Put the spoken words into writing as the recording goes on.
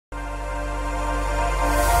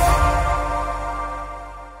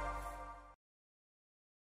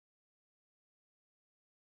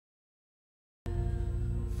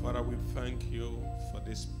Father, we thank you for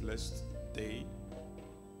this blessed day,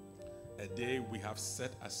 a day we have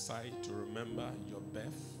set aside to remember your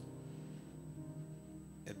birth,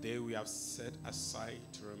 a day we have set aside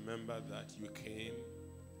to remember that you came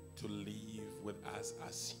to live with us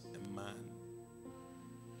as a man.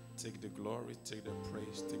 Take the glory, take the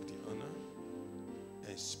praise, take the honor,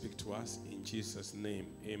 and speak to us in Jesus' name.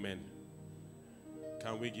 Amen.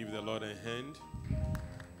 Can we give the Lord a hand?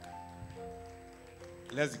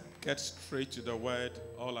 Let's get straight to the word.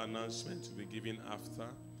 All announcements will be given after.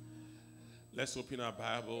 Let's open our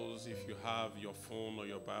Bibles, if you have your phone or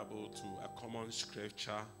your Bible, to a common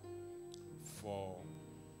scripture for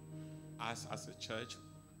us as a church,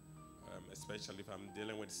 especially if I'm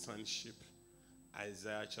dealing with sonship.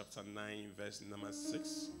 Isaiah chapter 9, verse number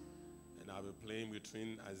 6. And I'll be playing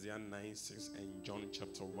between Isaiah 9, 6 and John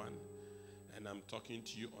chapter 1. And I'm talking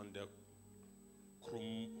to you on the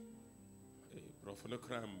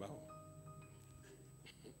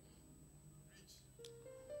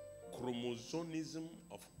chromosomism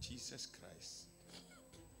of Jesus Christ.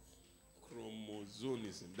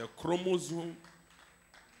 Chromosomism. The chromosome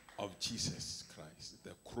of Jesus Christ.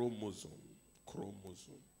 The chromosome.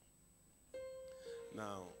 Chromosome.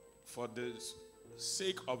 Now, for the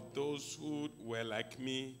sake of those who were like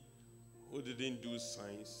me, who didn't do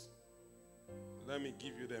science, let me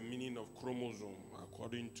give you the meaning of chromosome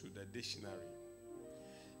according to the dictionary.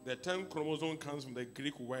 The term chromosome comes from the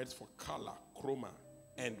Greek words for color, chroma,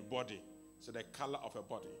 and body. So the color of a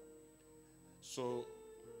body. So,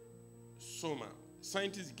 soma.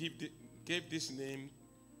 Scientists gave this name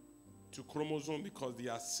to chromosome because they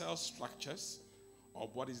are cell structures or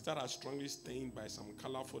bodies that are strongly stained by some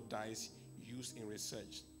colorful dyes used in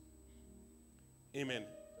research. Amen.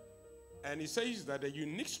 And it says that the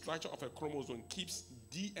unique structure of a chromosome keeps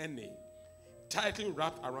DNA tightly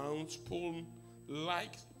wrapped around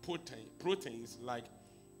spool-like proteins like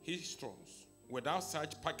histones. Without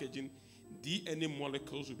such packaging, DNA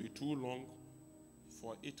molecules will be too long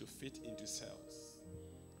for it to fit into cells.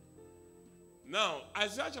 Now,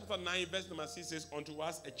 Isaiah chapter 9, verse number 6 says, "Unto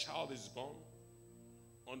us a child is born,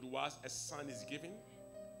 unto us a son is given,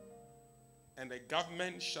 and the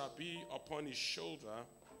government shall be upon his shoulder,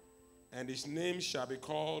 and his name shall be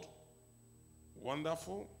called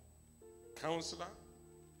Wonderful, Counselor,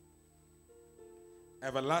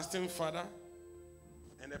 Everlasting Father,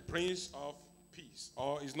 and the Prince of Peace."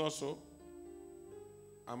 Or is not so?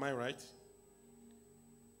 Am I right?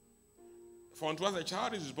 "For unto us a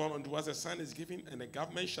child is born, unto us a son is given, and the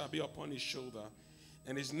government shall be upon his shoulder,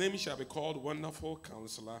 and his name shall be called Wonderful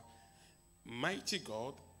Counselor, Mighty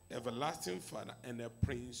God, Everlasting Father, and the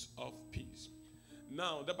Prince of Peace."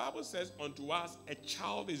 Now, the Bible says, "Unto us a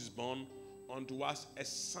child is born, unto us a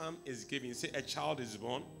son is given." Say, a child is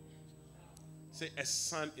born. Say, a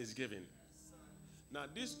son is given. Now,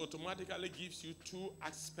 this automatically gives you two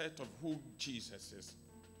aspects of who Jesus is.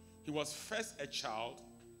 He was first a child,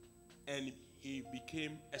 and he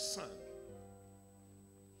became a son.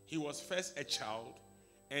 He was first a child,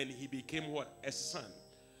 and he became what? A son.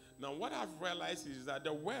 Now, what I've realized is that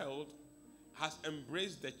the world has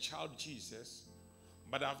embraced the child Jesus,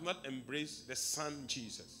 but have not embraced the son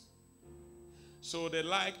Jesus. So they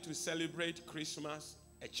like to celebrate Christmas,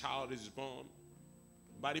 a child is born.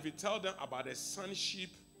 But if you tell them about the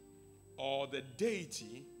sonship or the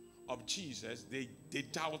deity of Jesus, they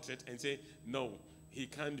doubt it and say, no, he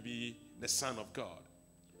can't be the Son of God.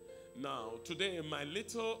 Now, today, my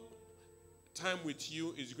little time with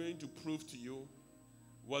you is going to prove to you,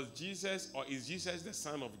 was Jesus or is Jesus the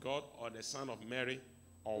Son of God or the Son of Mary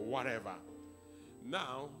or whatever?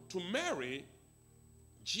 Now, to Mary,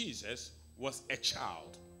 Jesus was a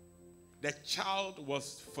child. The child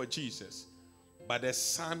was for Jesus, but the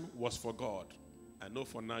son was for God. I know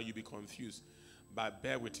for now you'll be confused, but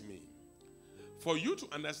bear with me. For you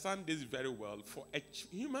to understand this very well, for a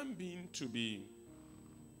human being to be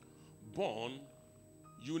born,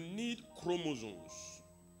 you need chromosomes.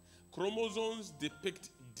 Chromosomes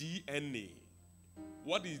depict DNA.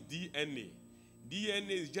 What is DNA?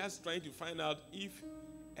 DNA is just trying to find out if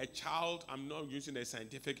a child, I'm not using a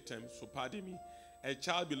scientific term, so pardon me, a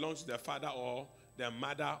child belongs to the father or the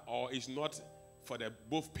mother or is not for the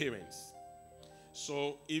both parents.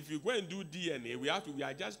 So if you go and do DNA, we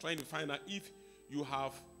are just trying to find out if you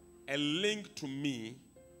have a link to me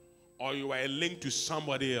or you are a link to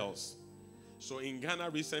somebody else. So in Ghana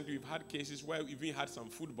recently, we've had cases where we even had some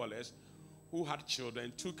footballers who had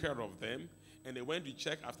children, took care of them, and they went to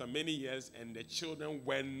check after many years, and the children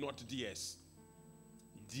were not theirs.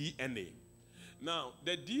 DNA. Now,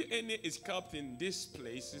 the DNA is kept in these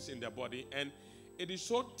places in the body, and it is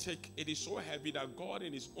so thick, it is so heavy that God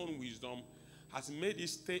in his own wisdom has made it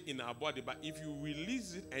stay in our body. But if you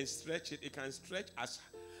release it and stretch it, it can stretch as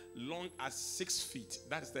long as 6 feet.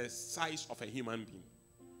 That's the size of a human being.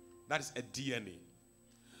 That is a DNA.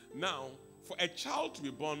 Now, for a child to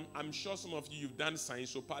be born, I'm sure some of you've done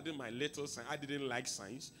science, so pardon my little science. I didn't like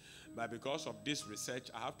science, but because of this research,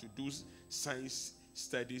 I have to do science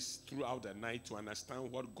studies throughout the night to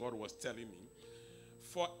understand what God was telling me.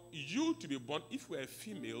 For you to be born, if you're a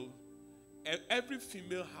female, every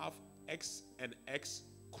female have X and X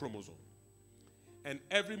chromosome. And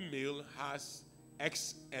every male has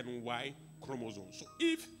X and Y chromosome. So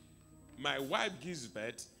if my wife gives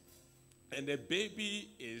birth and the baby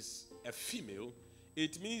is a female,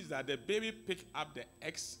 it means that the baby picked up the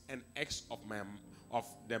X and X of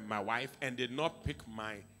my wife and did not pick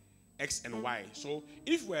my X and Y. So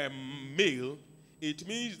if we're male, it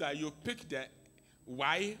means that you pick the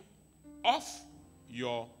Y of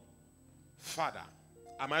your father.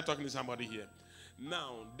 Am I talking to somebody here?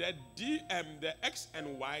 Now, the X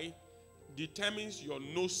and Y determines your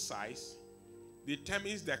nose size,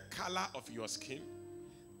 determines the color of your skin,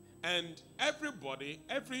 and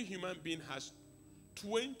every human being has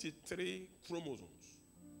 23 chromosomes.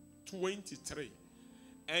 23.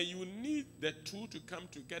 And you need the two to come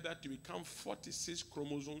together to become 46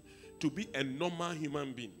 chromosomes to be a normal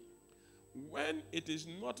human being. When it is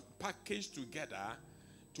not packaged together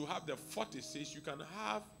to have the 46, you can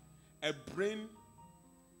have a brain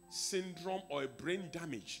syndrome or a brain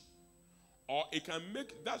damage. Or it can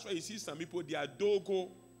make, that's why you see some people, they are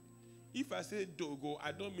dogo. If I say dogo,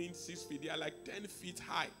 I don't mean 6 feet, they are like 10 feet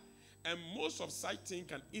high. And most of such things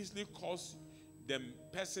can easily cause the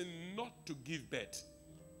person not to give birth.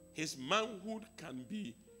 His manhood can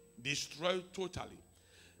be destroyed totally.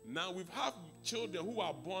 Now we have children who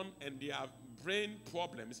are born and they have brain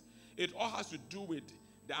problems. It all has to do with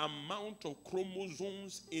the amount of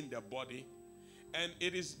chromosomes in the body. And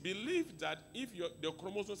it is believed that if the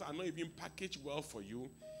chromosomes are not even packaged well for you,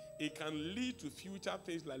 it can lead to future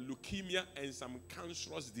things like leukemia and some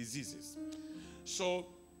cancerous diseases. So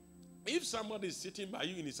if somebody is sitting by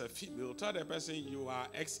you and is a female, tell the person you are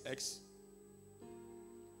XX.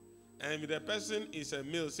 And if the person is a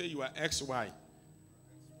male, say you are XY.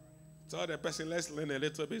 Tell the person, let's learn a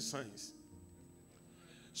little bit science.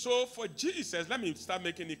 So for Jesus, let me start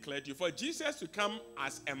making it clear to you. For Jesus to come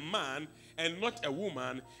as a man and not a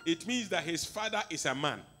woman, it means that his father is a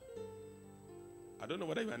man. I don't know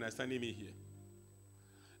whether you're understanding me here.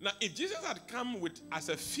 Now, if Jesus had come as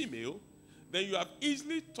a female, then you have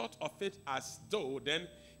easily thought of it as though then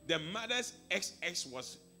the mother's XX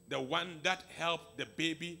was the one that helped the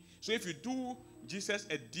baby. So if you do Jesus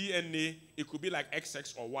a DNA, it could be like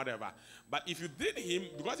XX or whatever. But if you did him,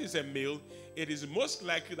 because he's a male, it is most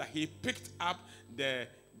likely that he picked up the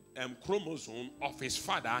chromosome of his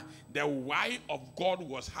father. The Y of God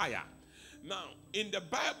was higher. Now, in the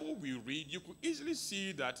Bible we read, you could easily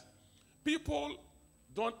see that people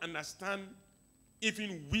don't understand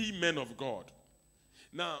even we men of God.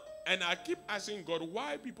 Now, and I keep asking God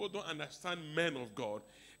why people don't understand men of God.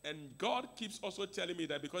 And God keeps also telling me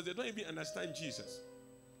that because they don't even understand Jesus.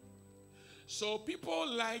 So people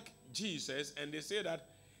like Jesus and they say that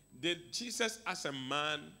Jesus as a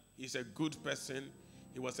man is a good person.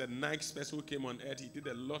 He was a nice person who came on earth. He did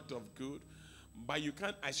a lot of good. But you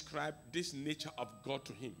can't ascribe this nature of God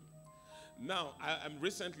to him. Now,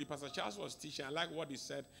 recently, Pastor Charles was teaching. I like what he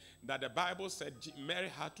said, that the Bible said Mary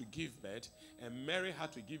had to give birth, and Mary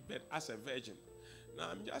had to give birth as a virgin. Now,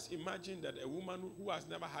 I'm just imagining that a woman who has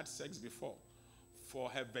never had sex before, for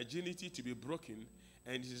her virginity to be broken,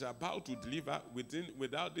 and she's about to deliver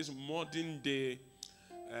without this modern day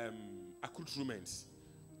accoutrements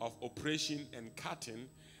of operation and cutting,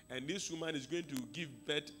 and this woman is going to give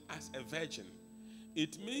birth as a virgin.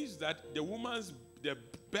 It means that the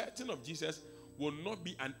birthing of Jesus will not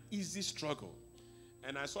be an easy struggle.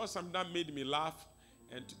 And I saw something that made me laugh,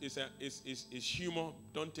 and it's humor.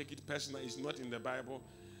 Don't take it personal. It's not in the Bible.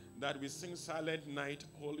 That we sing Silent Night,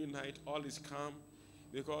 Holy Night, all is calm.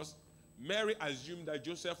 Because Mary assumed that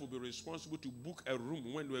Joseph would be responsible to book a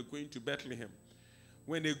room when they were going to Bethlehem.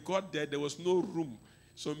 When they got there was no room.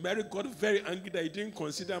 So Mary got very angry that he didn't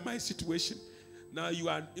consider my situation. Now you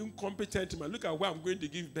are an incompetent man. Look at where I'm going to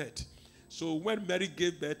give birth. So when Mary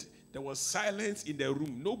gave birth, there was silence in the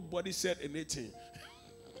room. Nobody said anything.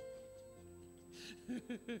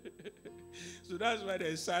 So that's why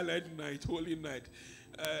there's Silent Night, Holy Night.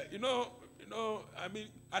 I mean,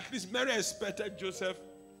 at least Mary expected Joseph,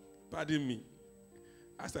 pardon me.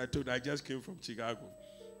 As I told you, I just came from Chicago.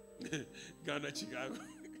 Ghana, Chicago.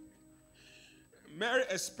 Mary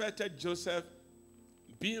expected Joseph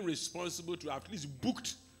being responsible to have at least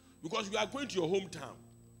booked, because you are going to your hometown.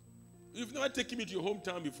 You've never taken me to your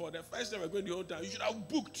hometown before. The first time we're going to your hometown, you should have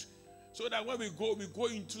booked. So that when we go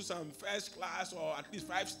into some first class or at least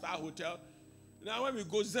 5-star hotel. Now when we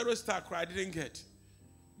go 0-star, I didn't get.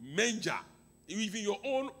 Manger. Even your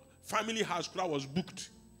own family house crowd was booked.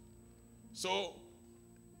 So,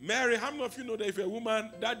 Mary, how many of you know that if a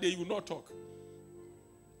woman, that day you will not talk?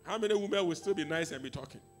 How many women will still be nice and be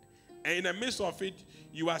talking? And in the midst of it,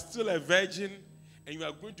 you are still a virgin and you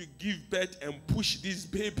are going to give birth and push this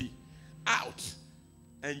baby out.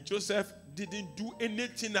 And Joseph didn't do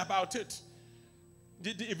anything about it.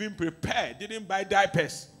 Didn't even prepare. Didn't buy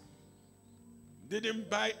diapers. Didn't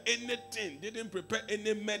buy anything. Didn't prepare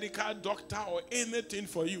any medical doctor or anything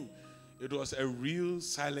for you. It was a real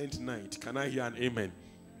silent night. Can I hear an amen?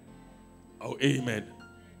 Oh, amen.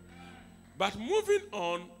 But moving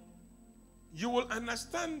on, you will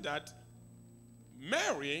understand that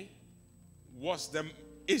Mary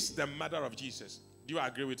is the mother of Jesus. Do you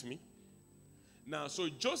agree with me? Now, so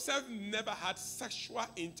Joseph never had sexual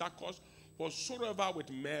intercourse whatsoever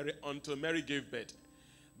with Mary until Mary gave birth.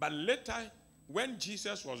 But later, when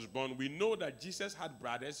Jesus was born, we know that Jesus had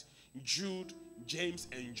brothers, Jude, James,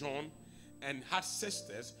 and John, and had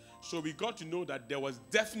sisters. So we got to know that there was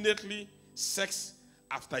definitely sex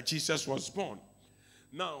after Jesus was born.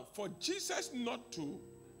 Now, for Joseph not to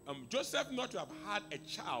have had a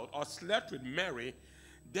child or slept with Mary,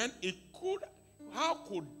 then it could. How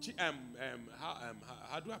could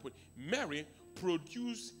Mary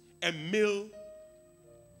produce a male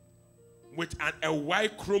with a Y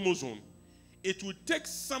chromosome? It would take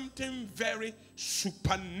something very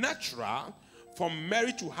supernatural for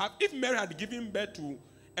Mary to have. If Mary had given birth to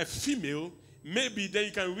a female, maybe then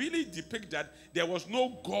you can really depict that there was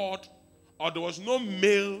no God or there was no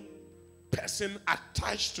male person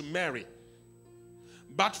attached to Mary.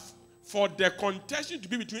 But for the contention to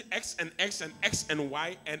be between X and X and X and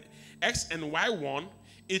Y and X and Y1,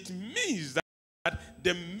 it means that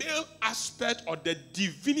the male aspect or the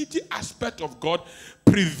divinity aspect of God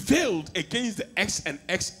prevailed against the X and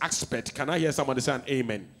X aspect. Can I hear somebody say an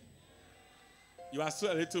amen? You are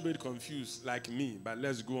still a little bit confused like me, but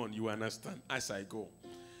let's go on. You understand as I go.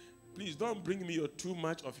 Please don't bring me too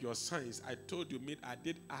much of your science. I told you, I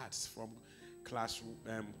did arts from class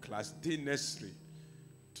D nursery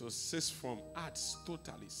to sixth form. Arts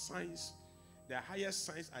totally. Science, the highest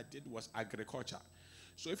science I did was agriculture.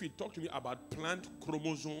 So if you talk to me about plant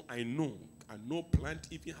chromosome, I know plant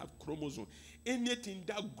even have chromosome. Anything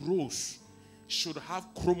that grows should have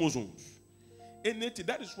chromosomes. Anything.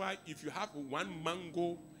 That is why if you have one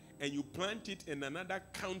mango and you plant it in another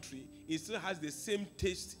country, it still has the same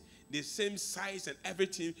taste, the same size and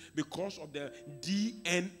everything because of the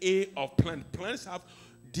DNA of plant. Plants have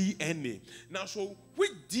DNA. Now, so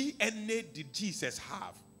which DNA did Jesus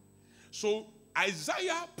have? So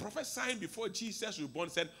Isaiah prophesying before Jesus was born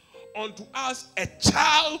said, unto us a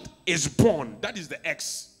child is born. That is the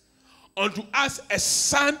X. Unto us a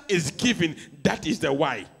son is given. That is the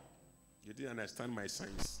Y. You didn't understand my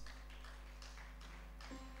science.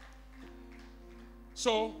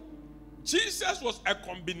 So Jesus was a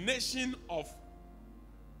combination of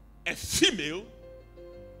a female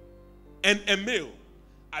and a male.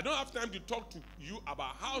 I don't have time to talk to you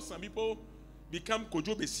about how some people become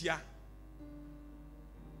Kojo Besia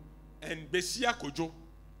and Besia Kojo.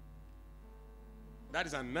 That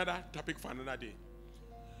is another topic for another day.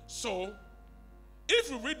 So, if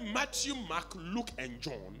you read Matthew, Mark, Luke, and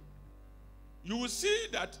John, you will see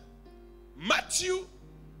that Matthew,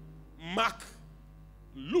 Mark,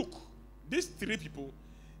 Luke, these three people,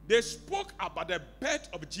 they spoke about the birth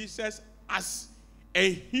of Jesus as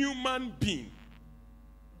a human being.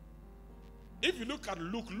 If you look at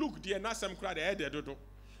Luke, Luke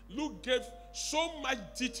gave so much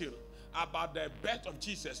detail about the birth of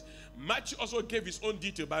Jesus. Matthew also gave his own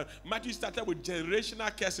detail, but Matthew started with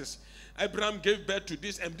generational curses. Abraham gave birth to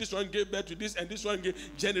this, and this one gave birth to this, and this one gave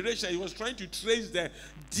generation. He was trying to trace the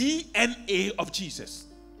DNA of Jesus.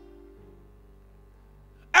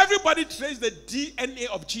 Everybody traced the DNA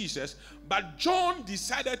of Jesus, but John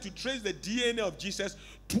decided to trace the DNA of Jesus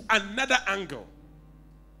to another angle.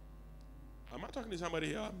 Am I talking to somebody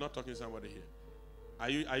here? I'm not talking to somebody here. Are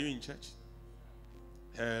you in church?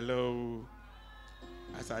 Hello.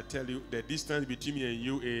 As I tell you, the distance between me and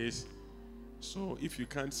you is, so if you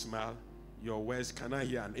can't smile, your words, can I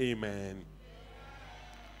hear an amen?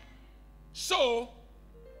 So,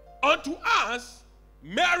 unto us,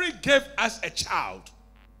 Mary gave us a child.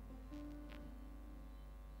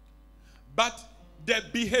 But the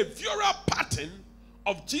behavioral pattern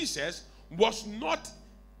of Jesus was not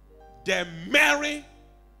the Mary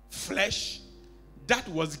flesh that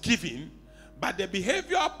was given, but the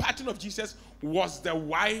behavioral pattern of Jesus was the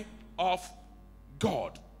why of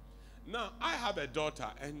God. Now, I have a daughter,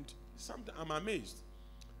 and sometimes I'm amazed.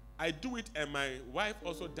 I do it, and my wife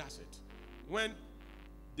also does it. When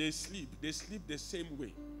they sleep the same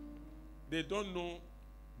way. They don't know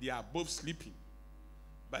they are both sleeping,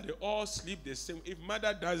 but they all sleep the same. If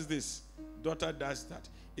mother does this, daughter does that.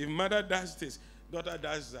 If mother does this, daughter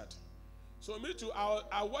does that. So me too,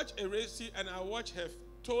 I watch Eracy and I watch her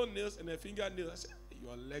toenails and her fingernails. I say,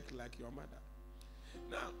 your leg like your mother.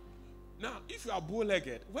 Now, if you are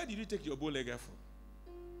bow-legged, where did you take your bow-legged from?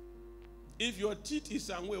 If your teeth is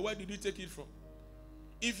some way, where did you take it from?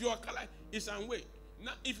 If your color is some way.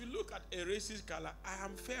 Now, if you look at Eracy's color, I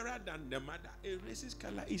am fairer than the mother. Eracy's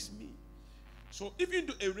color is me. So even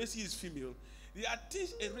though Eracy is female, there are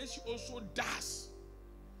things Eracy also does.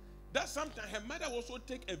 That sometimes her mother will also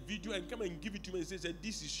take a video and come and give it to me and say,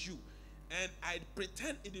 this is you. And I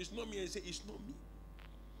pretend it is not me and say, it's not me.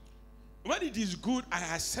 When it is good, I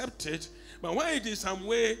accept it. But when it is some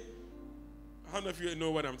way, how many of you know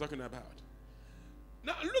what I'm talking about?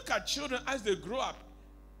 Now look at children as they grow up.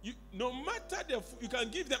 No matter you can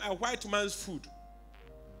give them a white man's food.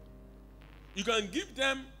 You can give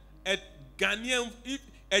them a Ghanaian,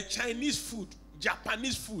 a Chinese food,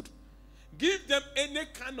 Japanese food. Give them any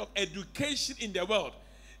kind of education in the world.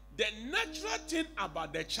 The natural thing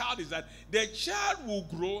about the child is that the child will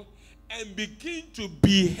grow and begin to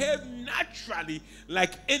behave naturally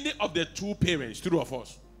like any of the two parents, true of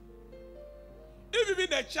us. If even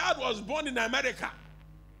the child was born in America,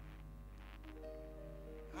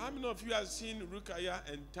 how many of you have seen Rukaya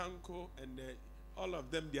and Tanko and all of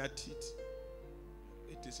them, their teeth?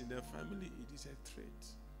 It is in their family, it is a trait.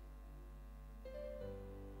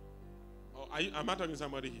 Or am I talking to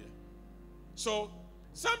somebody here? So,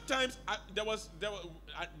 sometimes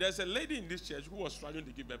there's a lady in this church who was struggling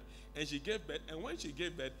to give birth, and she gave birth, and when she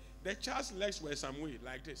gave birth, the child's legs were some way,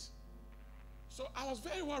 like this. So I was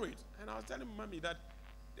very worried, and I was telling mommy that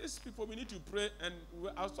these people, we need to pray, and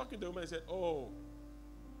I was talking to the woman and said, oh,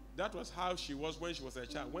 that was how she was when she was a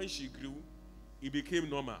child. When she grew, it became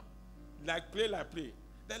normal. Like play.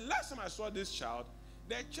 The last time I saw this child,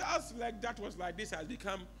 the child's leg that was like this has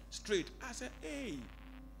become straight. I said, hey,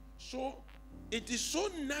 so it is so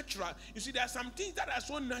natural. You see, there are some things that are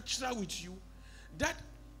so natural with you that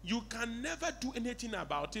you can never do anything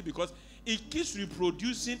about it because it keeps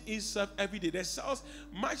reproducing itself every day. The cells,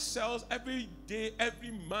 much cells every day,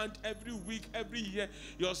 every month, every week, every year.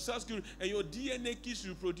 Your cells keep, and your DNA keeps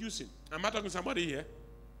reproducing. Am I talking to somebody here?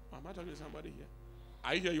 Am I talking to somebody here?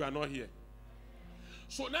 Are you here? You are not here.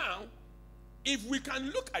 So now, if we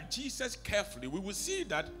can look at Jesus carefully, we will see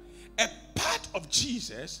that a part of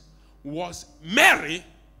Jesus was Mary,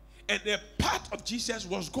 and a part of Jesus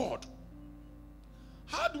was God.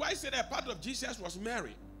 How do I say that a part of Jesus was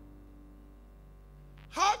Mary?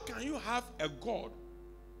 How can you have a God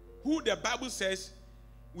who the Bible says,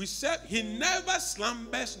 we said he never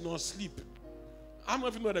slumbers nor sleep? How many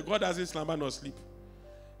of you know that God doesn't slumber nor sleep?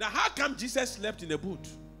 Now how come Jesus slept in a boat?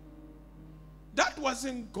 That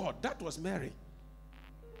wasn't God, that was Mary.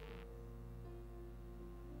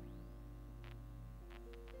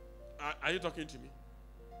 Are you talking to me?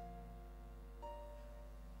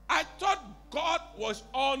 I thought God was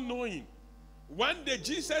all-knowing. One day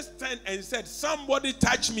Jesus turned and said, somebody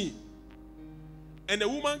touch me. And the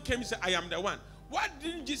woman came and said, I am the one. Why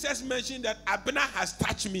didn't Jesus mention that Abner has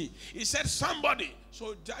touched me? He said, somebody.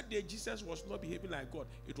 So that day Jesus was not behaving like God.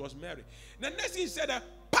 It was Mary. The next thing he said, that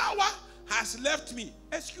power has left me.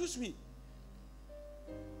 Excuse me.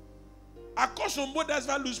 Akosombo does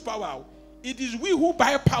not lose power. It is we who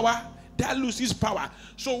buy power that loses power.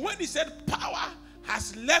 So when he said power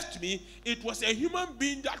has left me, it was a human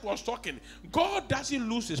being that was talking. God doesn't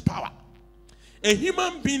lose his power. A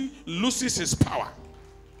human being loses his power.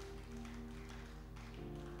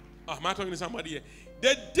 Oh, am I talking to somebody here?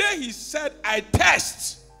 The day he said, I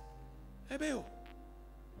test. Hebeo.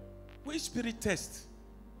 Which spirit test?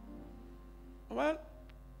 Well,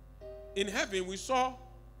 in heaven we saw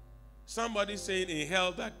somebody saying in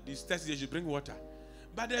hell that this test they should bring water.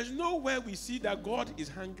 But there's nowhere we see that God is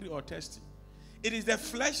hungry or thirsty. It is the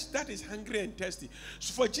flesh that is hungry and thirsty.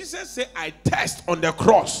 So for Jesus to say, I test on the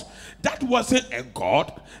cross, that wasn't a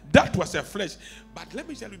God, that was a flesh. But let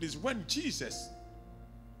me tell you this, when Jesus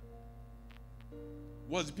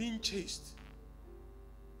was being chased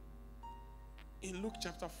in Luke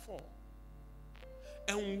chapter 4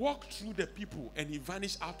 and walked through the people and he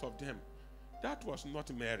vanished out of them, that was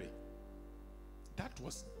not Mary. That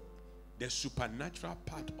was the supernatural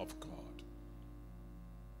part of God.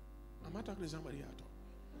 Am I talking to somebody at all?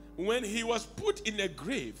 when he was put in a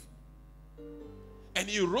grave and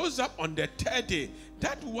he rose up on the third day,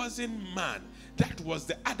 that wasn't man. That was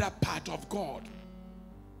the other part of God.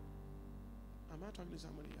 Am I talking to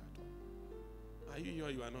somebody here at all? Are you here or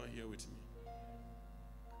you are not here with me?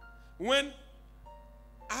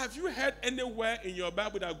 Have you heard anywhere in your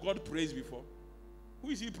Bible that God prays before? Who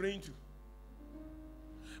is he praying to?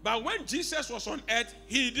 But when Jesus was on earth,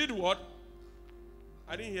 he did what?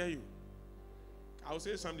 I didn't hear you. I'll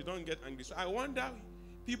say something, don't get angry. So I wonder,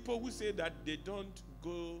 people who say that they don't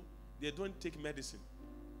take medicine.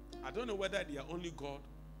 I don't know whether they are only God.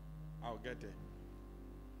 I'll get there.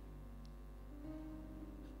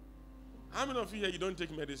 How many of you here, you don't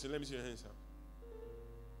take medicine? Let me see your hands up.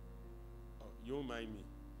 Oh, you won't mind me.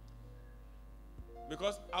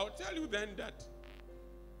 Because I'll tell you then that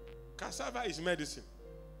cassava is medicine.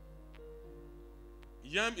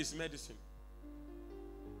 Yam is medicine.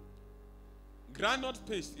 Groundnut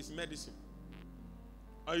paste is medicine.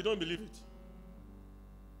 Or you don't believe it?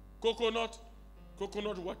 Coconut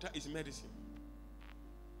water is medicine.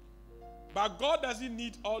 But God doesn't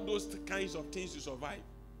need all those kinds of things to survive.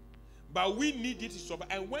 But we need it to survive.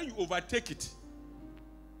 And when you overtake it,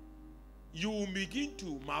 you will begin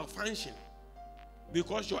to malfunction.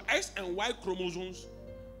 Because your X and Y chromosomes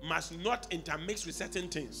must not intermix with certain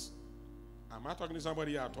things. Am I talking to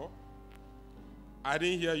somebody at all? I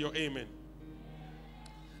didn't hear your amen.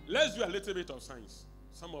 Let's do a little bit of science.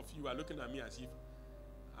 Some of you are looking at me as if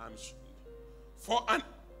I'm sure. For an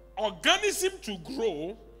organism to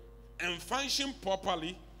grow and function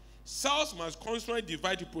properly, cells must constantly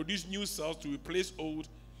divide to produce new cells to replace old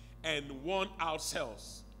and worn out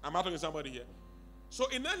cells. Am I talking to somebody here? So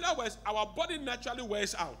in other words, our body naturally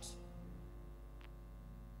wears out.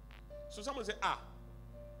 So someone say,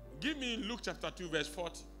 give me Luke chapter 2 verse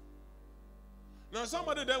 40. Now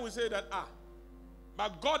somebody then will say that,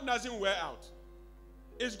 but God doesn't wear out.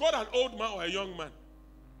 Is God an old man or a young man?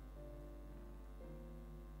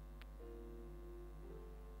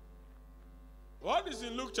 What is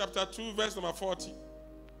in Luke chapter 2 verse number 40?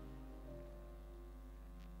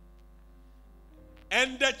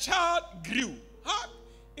 And the child grew.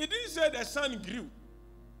 It didn't say the son grew.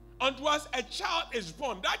 Until a child is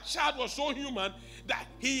born. That child was so human that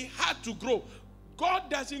he had to grow. God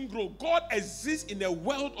doesn't grow. God exists in a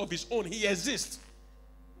world of his own. He exists.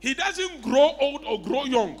 He doesn't grow old or grow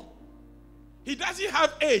young. He doesn't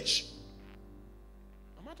have age.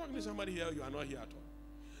 Am I talking to somebody here? You are not here at all.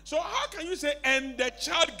 So how can you say, and the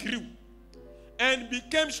child grew and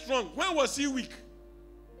became strong? When was he weak?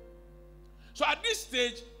 So at this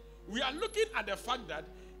stage, we are looking at the fact that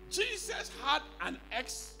Jesus had an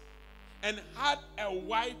X and had a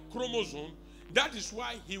Y chromosome. That is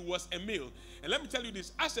why he was a male. And let me tell you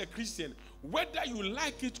this, as a Christian, whether you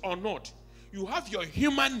like it or not, you have your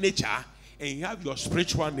human nature and you have your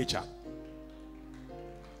spiritual nature.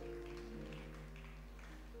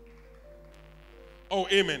 Oh,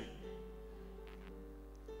 amen.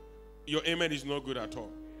 Your amen is not good at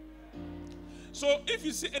all. So if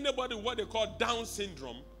you see anybody what they call Down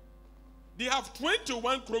syndrome, they have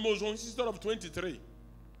 21 chromosomes instead of 23.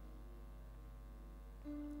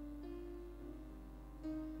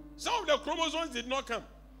 Some of the chromosomes did not come.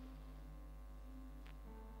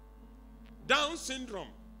 Down syndrome.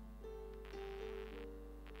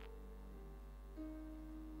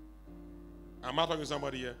 Am I talking to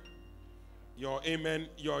somebody here? Your amen,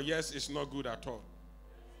 your yes is not good at all.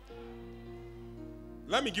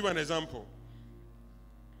 Let me give you an example.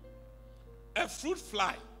 A fruit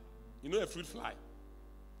fly, you know a fruit fly,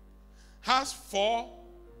 has 4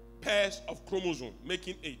 pairs of chromosomes,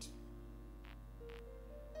 making 8.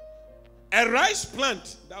 A rice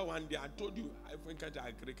plant, that one day I told you, I think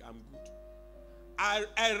I'm good.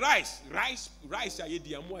 A rice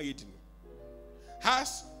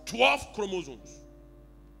has 12 chromosomes.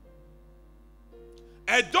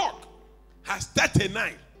 A dog has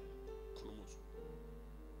 39 chromosomes.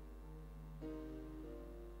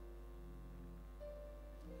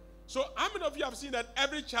 So how many of you have seen that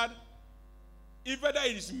every child, if whether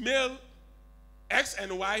it is male X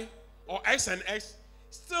and Y or X and X,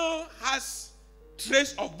 still has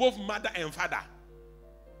trace of both mother and father?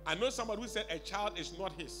 I know somebody who said a child is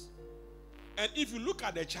not his. And if you look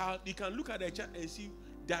at the child, you can look at the child and see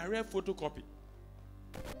direct photocopy.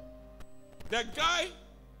 The guy,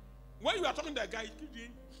 when you are talking to the guy,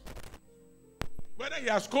 whether he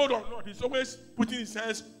has cold or not, he's always putting his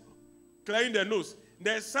hands, clearing the nose.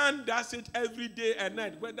 The son does it every day and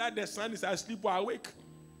night, whether the son is asleep or awake.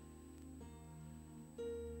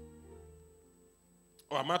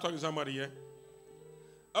 Oh, am I talking to somebody here?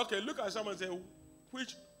 Okay, look at someone and say,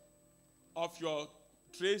 which of your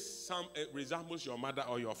trace some resembles your mother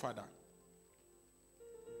or your father.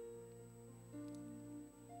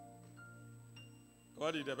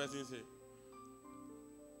 What did the person say?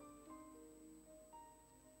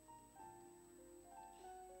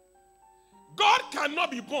 God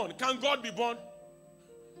cannot be born. Can God be born?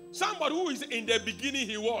 Somebody who is in the beginning,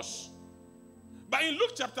 he was. But in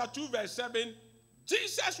Luke chapter 2, verse 7,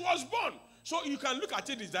 Jesus was born. So you can look at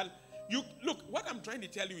it is that, what I'm trying to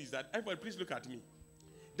tell you is that, everybody please look at me.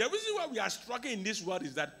 The reason why we are struggling in this world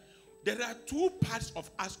is that there are two parts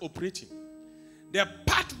of us operating. The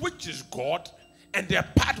part which is God and the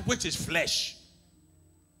part which is flesh.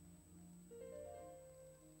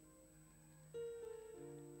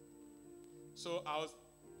 So I was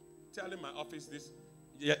telling my office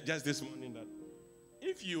just this morning that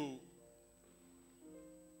if you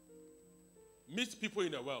meet people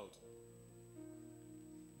in the world,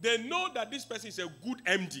 they know that this person is a good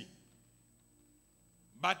MD,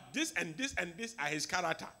 but this and this and this are his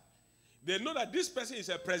character. They know that this person is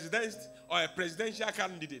a president or a presidential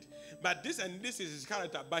candidate, but this and this is his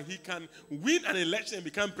character, but he can win an election and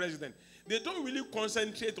become president. They don't really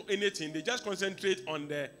concentrate on anything. They just concentrate on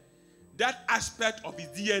that aspect of his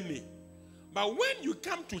DNA. But when you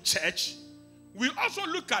come to church, we also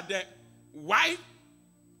look at the Y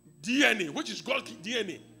DNA, which is God's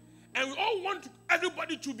DNA. And we all want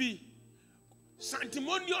everybody to be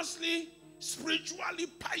sanctimoniously, spiritually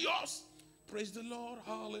pious. Praise the Lord.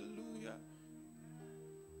 Hallelujah.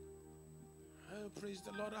 Oh, praise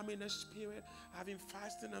the Lord. I'm in the spirit. I've been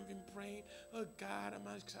fasting. I've been praying. Oh, God.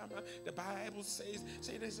 The Bible says,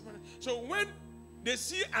 say this. So when they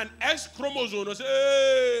see an X chromosome, they say,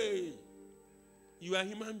 hey, you are a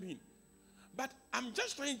human being. But I'm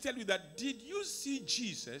just trying to tell you that, did you see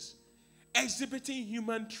Jesus exhibiting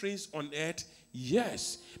human traits on earth?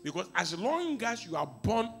 Yes. Because as long as you are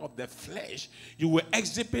born of the flesh, you will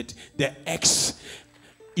exhibit the X.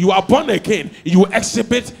 You are born again, you will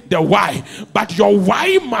exhibit the Y. But your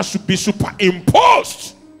Y must be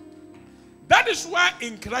superimposed. That is why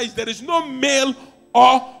in Christ there is no male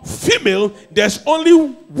or female. There's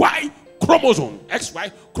only Y chromosome,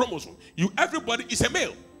 XY chromosome. Everybody is a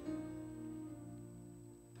male.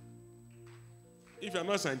 If you're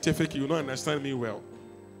not scientific, you don't understand me well.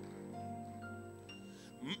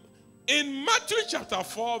 In Matthew chapter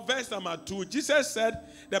 4, verse number 2, Jesus said,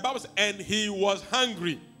 the Bible says, and he was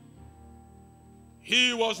hungry.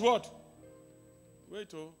 He was what?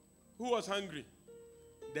 Wait, who was hungry?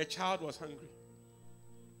 The child was hungry.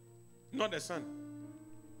 Not the son.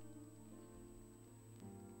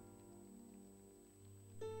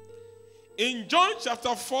 In John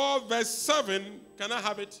chapter 4, verse 7, can I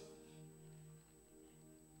have it?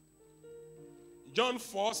 John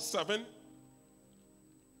 4, 7.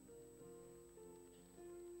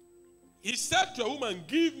 He said to a woman,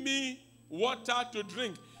 give me water to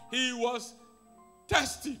drink. He was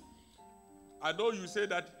thirsty. I know you say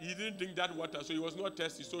that he didn't drink that water, so he was not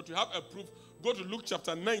thirsty. So to have a proof, go to Luke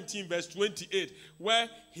chapter 19, verse 28, where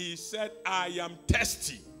he said, I am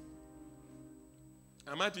thirsty.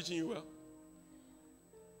 Am I teaching you well?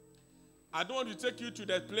 I don't want to take you to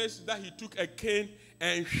that place that he took a cane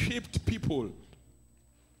and whipped people.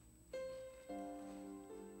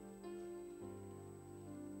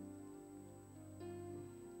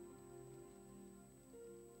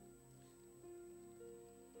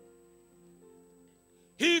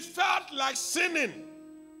 He felt like sinning.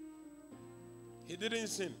 He didn't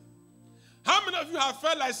sin. How many of you have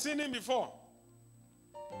felt like sinning before?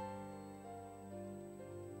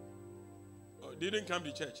 Oh, didn't come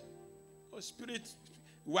to church. Oh, spirit,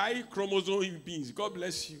 Y chromosome beings. God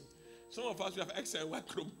bless you. Some of us we have X and Y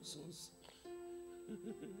chromosomes.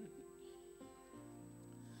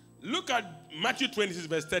 Look at Matthew 26,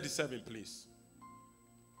 verse 37, please.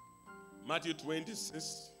 Matthew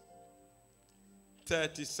 26.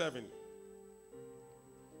 37.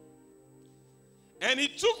 And he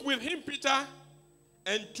took with him Peter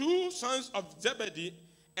and two sons of Zebedee,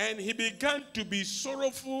 and he began to be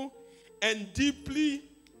sorrowful and deeply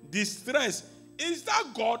distressed. Is that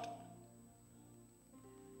God?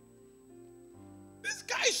 This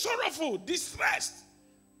guy is sorrowful, distressed.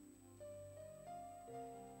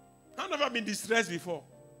 How have I been distressed before?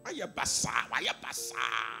 Why you basa? Why you basa?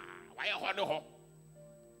 Why you hono?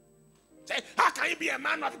 Say, how can you be a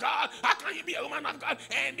man of God? How can you be a woman of God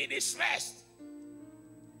and be distressed?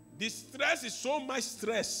 Distress is so much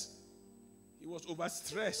stress. He was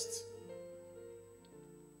overstressed.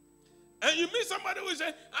 And you meet somebody who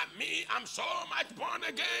say, I'm so much born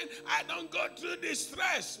again. I don't go through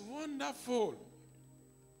distress. Wonderful.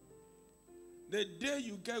 The day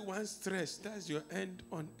you get one stress, that's your end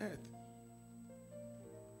on earth.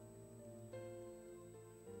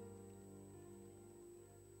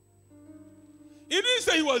 He didn't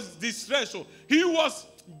say he was distressed. So he was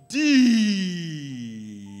deeply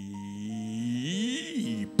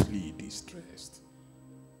distressed.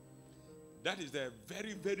 That is the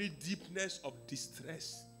very, very deepness of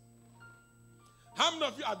distress. How many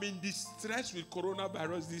of you have been distressed with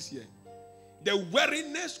coronavirus this year? The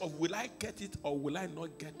weariness of will I get it or will I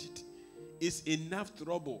not get it is enough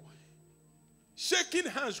trouble. Shaking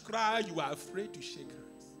hands, cry, you are afraid to shake hands.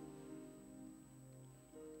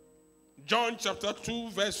 John chapter 2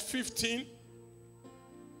 verse 15.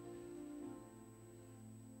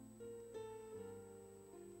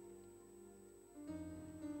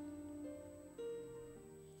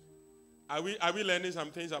 Are we learning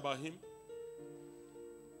some things about him?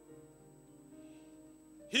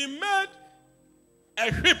 He made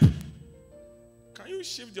a whip. Can you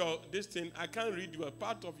shift this thing? I can't read you. A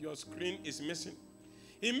part of your screen is missing.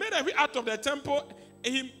 He made a whip out of the temple.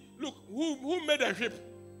 Look, who made a whip?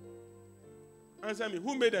 Answer me.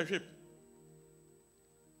 Who made a whip?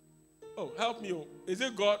 Oh, help me. Is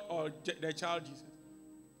it God or the child Jesus?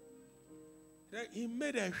 He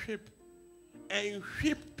made a whip and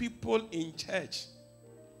whip people in church.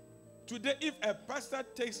 Today, if a pastor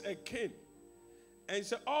takes a cane and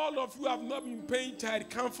says, all of you have not been paying tithe,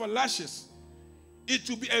 come for lashes, it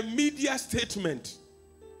will be a media statement.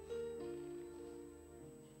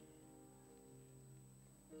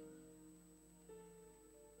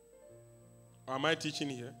 Or am I teaching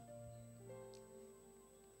here?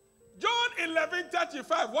 John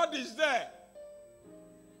 11:35, what is there?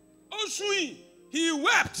 Oh, sweet, he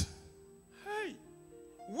wept. Hey,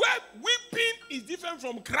 weeping is different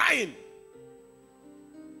from crying.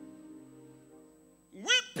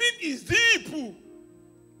 Weeping is deep.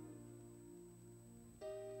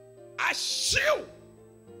 A shield.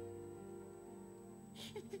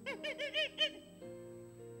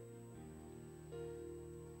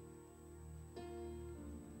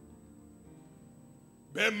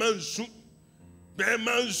 Bemansu.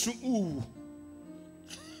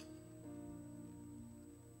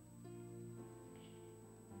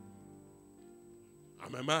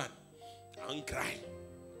 I'm a man. I don't cry.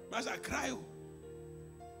 Mas I cry.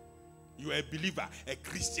 You are a believer. A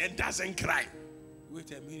Christian doesn't cry.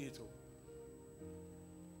 Wait a minute.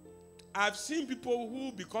 I've seen people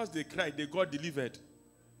who, because they cried, they got delivered.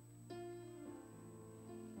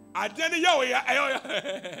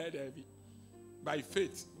 By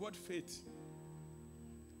faith. What faith?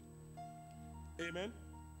 Amen.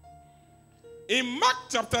 In Mark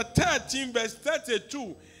chapter 13, verse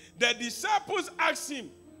 32, the disciples asked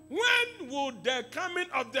him, when will the coming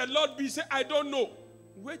of the Lord be? He said, I don't know.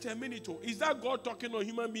 Wait a minute. Is that God talking or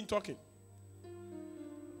human being talking?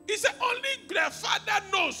 He said, only the Father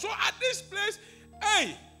knows. So at this place,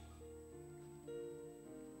 hey.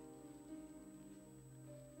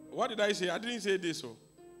 What did I say? I didn't say this.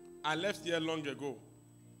 I left here long ago.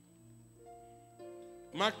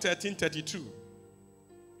 Mark 13:32.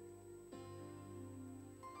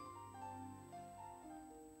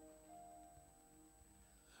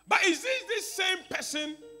 But is this the same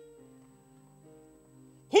person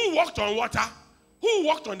who walked on water? Who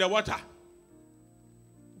walked on the water?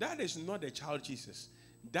 That is not the child Jesus.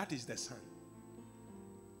 That is the Son.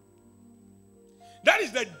 That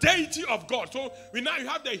is the deity of God. So you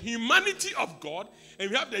have the humanity of God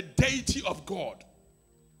and we have the deity of God.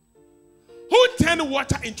 Who turned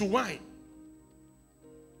water into wine?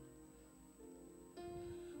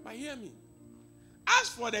 But hear me. As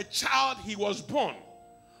for the child, he was born.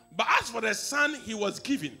 But as for the Son, he was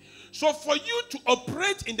given. So for you to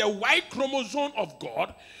operate in the Y chromosome of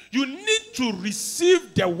God, you need to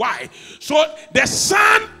receive the Y. So the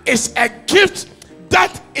Son is a gift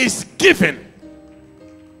that is given.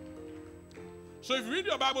 So if you read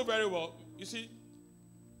your Bible very well, you see,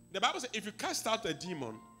 the Bible says if you cast out a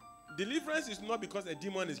demon, deliverance is not because a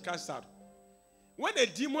demon is cast out. When a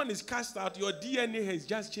demon is cast out, your DNA is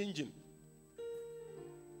just changing.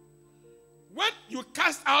 When you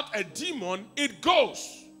cast out a demon, it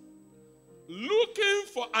goes looking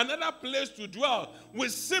for another place to dwell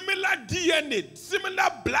with similar DNA,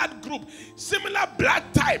 similar blood group, similar blood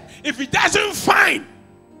type. If it doesn't find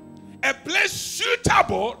a place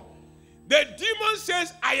suitable, the demon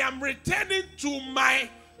says, I am returning to my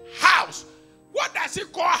house. What does he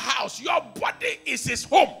call house? Your body is his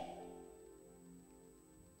home.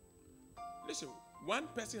 Listen, one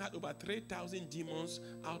person had over 3,000 demons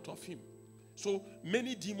out of him. So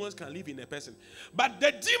many demons can live in a person. But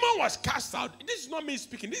the demon was cast out. This is not me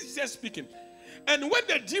speaking. This is just speaking. And when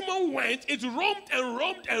the demon went, it roamed and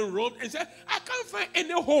roamed and roamed and said, I can't find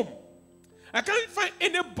any home. I can't find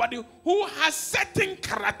anybody who has certain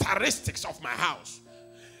characteristics of my house.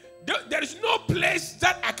 There is no place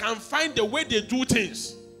that I can find the way they do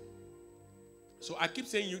things. So I keep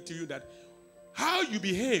saying to you that how you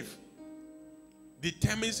behave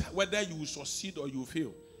determines whether you will succeed or you will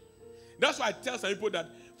fail. That's why I tell some people that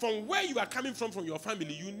from where you are coming from your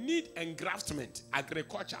family, you need engraftment,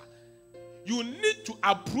 agriculture. You need to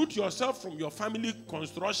uproot yourself from your family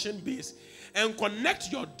construction base and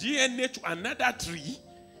connect your DNA to another tree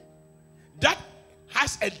that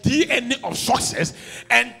has a DNA of success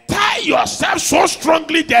and tie yourself so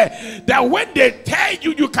strongly there that when they tell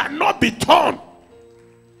you, you cannot be torn.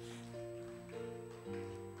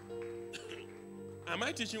 Am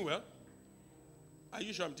I teaching well? Are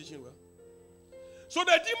you sure I'm teaching well? So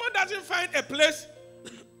the demon doesn't find a place,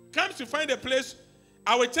 comes to find a place.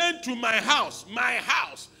 I will turn to my house, my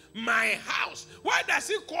house, my house. Why does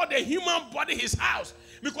he call the human body his house?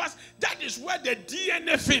 Because that is where the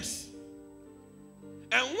DNA fits.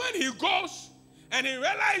 And when he goes and he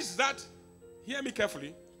realizes that, hear me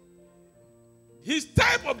carefully, his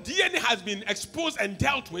type of DNA has been exposed and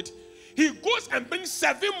dealt with, he goes and brings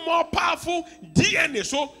 7 more powerful DNA.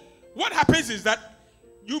 So what happens is that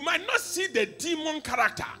you might not see the demon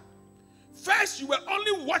character. First, you were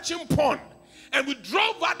only watching porn, and we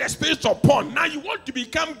drove out the space of porn. Now you want to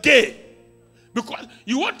become gay because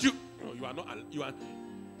you want to. No, you are not. You are.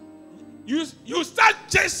 You start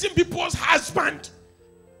chasing people's husband.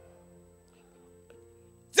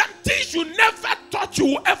 Some things you never thought you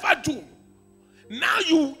would ever do. Now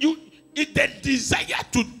the desire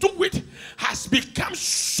to do it has become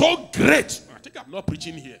so great. I think I'm not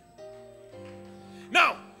preaching here.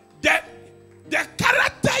 Now, the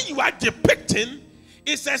character you are depicting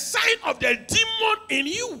is a sign of the demon in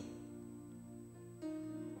you.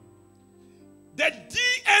 The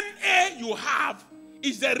DNA you have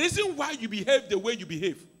is the reason why you behave the way you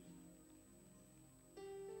behave.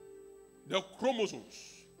 The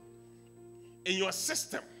chromosomes in your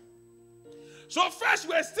system. So first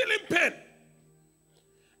we're stealing pen,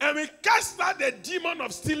 and we cast out the demon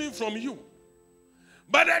of stealing from you.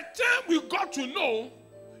 By the time we got to know,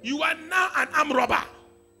 you are now an armed robber.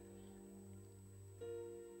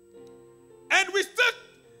 And we still,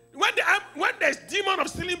 when the demon of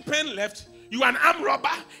stealing pen left, you are an armed robber,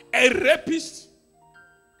 a rapist,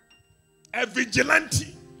 a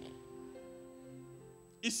vigilante,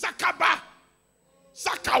 Isakaba,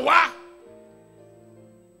 Sakawa.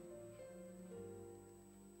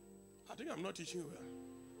 I think I'm not teaching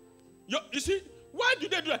well. You see, why do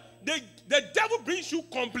they do that? The devil brings you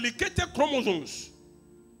complicated chromosomes.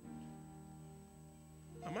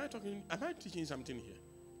 Am I teaching something here?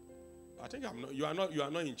 I think I'm not. You are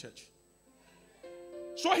not in church.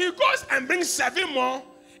 So he goes and brings 7 more,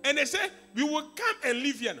 and they say, we will come and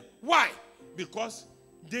live here. Why? Because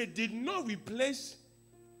they did not replace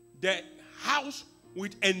the house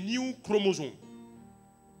with a new chromosome.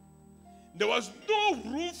 There was no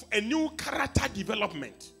room for a new character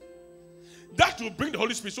development. That will bring the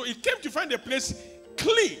Holy Spirit. So he came to find a place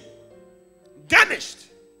clean, garnished,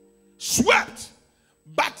 swept,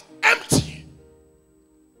 but empty.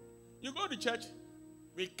 You go to church,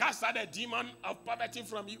 we cast out the demon of poverty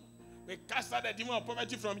from you. We cast out the demon of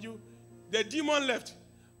poverty from you. The demon left.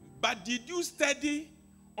 But did you study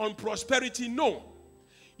on prosperity? No.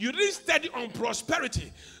 You didn't study on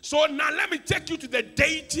prosperity. So now let me take you to the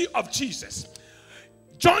deity of Jesus.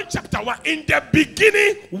 John chapter 1. In the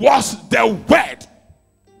beginning was the Word.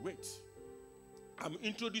 Wait. I'm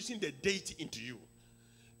introducing the deity into you.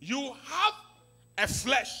 You have a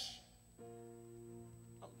flesh.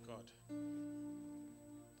 Oh God.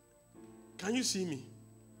 Can you see me?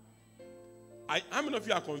 How many of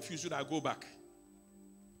you are confused? Should I go back?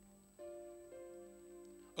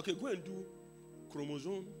 Okay, go and do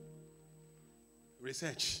chromosome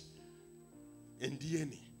research and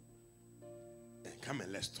DNA. And come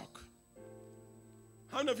and let's talk.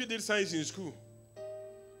 How many of you did science in school? Yeah.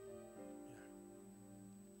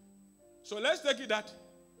 So let's take it that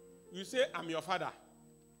you say, I'm your father.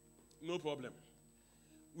 No problem.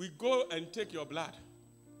 We go and take your blood.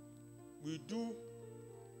 We do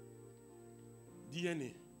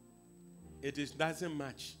DNA. It doesn't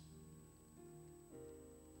match.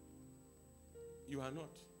 You are not.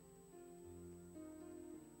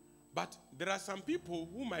 But there are some people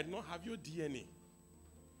who might not have your DNA.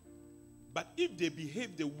 But if they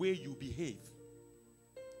behave the way you behave,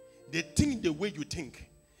 they think the way you think,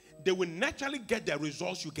 they will naturally get the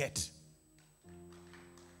results you get.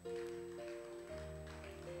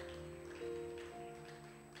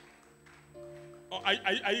 Oh,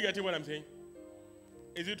 are you getting what I'm saying?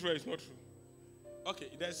 Is it true or it's not true? Okay,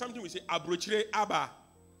 there's something we say, abrochire abba.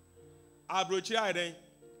 Abrochire.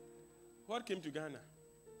 What came to Ghana?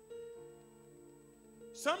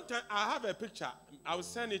 Sometimes I have a picture. I'll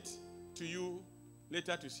send it to you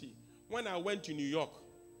later to see. When I went to New York,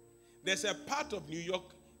 there's a part of New York,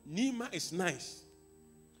 Nima is nice.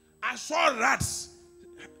 I saw rats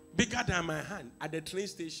bigger than my hand at the train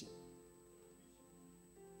station.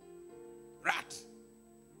 Rat.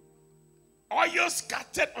 Oil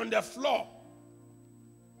scattered on the floor.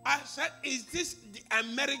 I said, is this the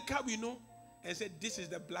America we know? And said, this is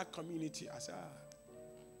the black community. I said,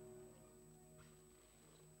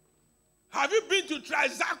 Have you been to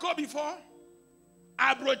Trizaco before?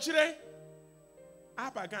 Abrochire?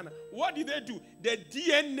 Apagana. What did they do? The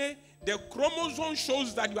DNA, the chromosome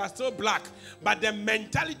shows that you are still black. But the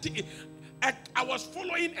mentality, I was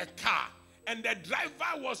following a car. And the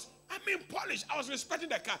driver was, polished. I was respecting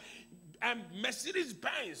the car.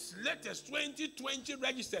 Mercedes-Benz, latest 2020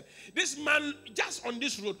 registered. This man, just on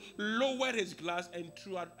this road, lowered his glass and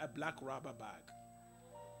threw out a black rubber bag.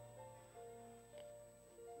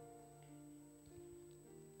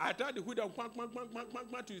 I tried to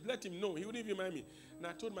to let him know. He wouldn't even mind me. And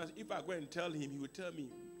I told myself, if I go and tell him, he would tell me,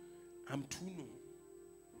 I'm too new.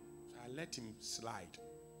 So I let him slide.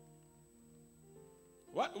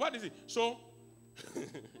 What is it? So,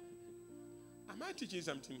 am I teaching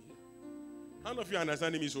something here? How many of you are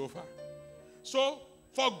understanding me so far? So,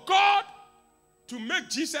 for God to make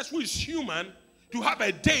Jesus, who is human, to have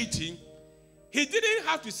a deity, he didn't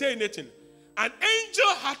have to say anything. An angel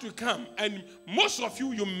had to come, and most of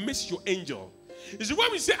you miss your angel. You see,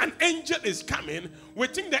 when we say an angel is coming, we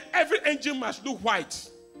think that every angel must look white,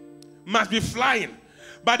 must be flying.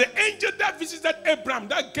 But the angel that visited Abraham,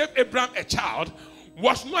 that gave Abraham a child,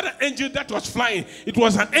 was not an angel that was flying. It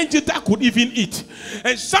was an angel that could even eat.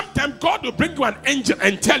 And sometimes God will bring you an angel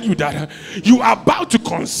and tell you that you are about to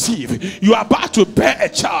conceive. You are about to bear a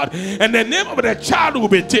child. And the name of the child will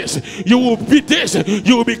be this. You will be this.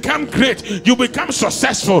 You will become great. You will become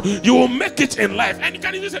successful. You will make it in life. And you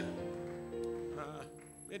can even say,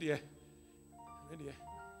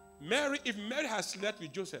 Mary, if Mary has slept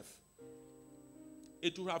with Joseph,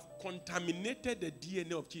 it would have contaminated the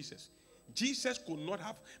DNA of Jesus. Jesus could not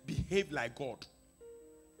have behaved like God.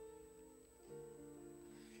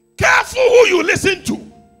 Careful who you listen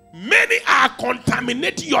to. Many are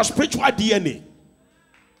contaminating your spiritual DNA.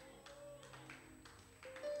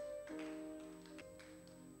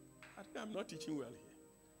 I think I'm not teaching well here.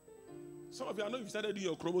 Some of you, I know you started doing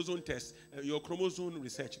your chromosome test, your chromosome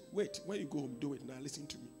research. Wait, when you go home, do it now. Listen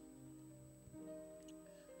to me.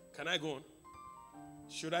 Can I go on?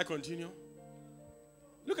 Should I continue?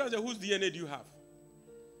 Look at whose DNA do you have?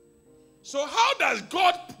 So how does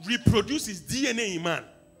God reproduce his DNA in man?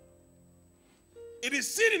 It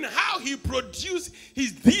is seen in how he produced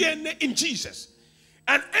his DNA in Jesus.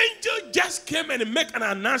 An angel just came and made an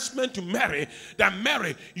announcement to Mary that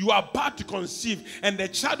Mary, you are about to conceive, and the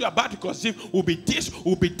child you are about to conceive will be this,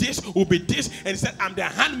 will be this, will be this. And he said, I'm the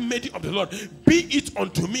handmaiden of the Lord. Be it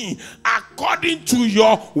unto me according to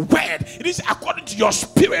your word. It is according to your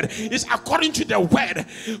spirit. It is according to the word.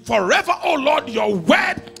 Forever, oh Lord, your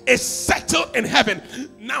word is settled in heaven.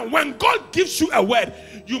 Now, when God gives you a word,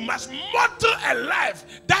 you must model a life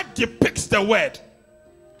that depicts the word.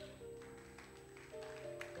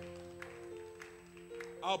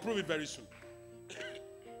 I'll prove it very soon.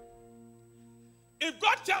 If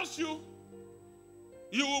God tells you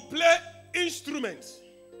you will play instruments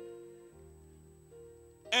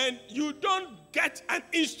and you don't get an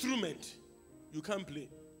instrument, you can't play.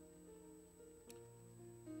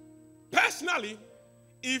 Personally,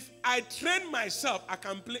 if I train myself, I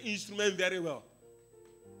can play instrument very well.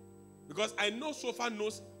 Because I know so far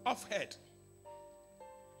knows off head.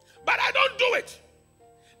 But I don't do it.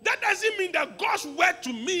 That doesn't mean that God's word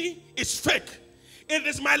to me is fake. It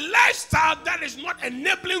is my lifestyle that is not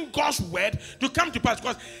enabling God's word to come to pass.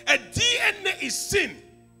 Because a DNA is seen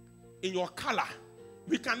in your color.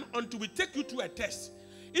 We can, until we take you through a test.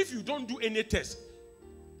 If you don't do any test,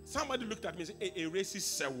 somebody looked at me and said, a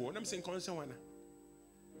racist sewo. And I'm saying,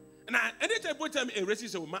 and anytime people tell me a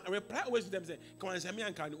racist sewo, I reply always to them saying,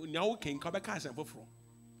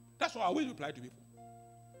 that's what I always reply to people.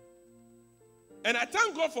 And I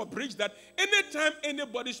thank God for bridge that anytime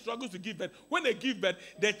anybody struggles to give birth, when they give birth,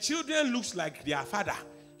 their children looks like their father,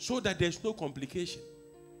 so that there's no complication.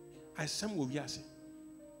 I some will be asking.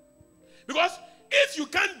 Because if you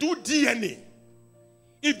can't do DNA,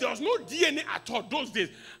 if there's no DNA at all those days,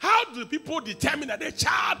 how do people determine that the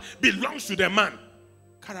child belongs to the man?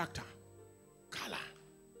 Character, color,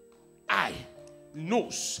 eye,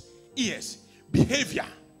 nose, ears, behavior.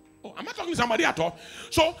 Oh, am I talking to somebody at all?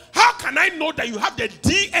 So how can I know that you have the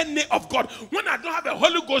DNA of God when I don't have a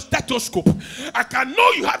Holy Ghost stethoscope? I can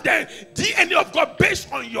know you have the DNA of God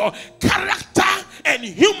based on your character and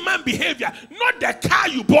human behavior, not the car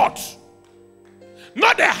you bought,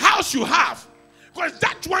 not the house you have, because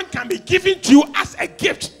that one can be given to you as a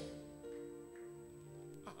gift.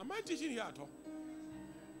 Am I teaching here at all?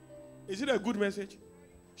 Is it a good message?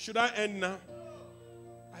 Should I end now?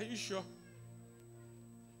 Are you sure?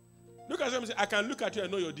 Look at them and say, I can look at you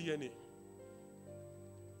and know your DNA.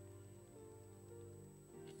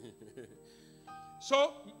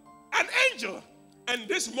 So, an angel. And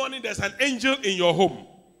this morning there's an angel in your home.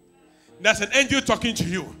 There's an angel talking to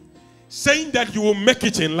you, saying that you will make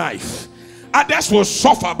it in life. Others will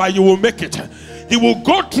suffer, but you will make it. You will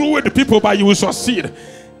go through with the people, but you will succeed.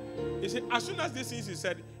 You see, as soon as this thing is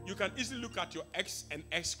said, you can easily look at your X and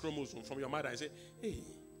X chromosome from your mother and say, hey,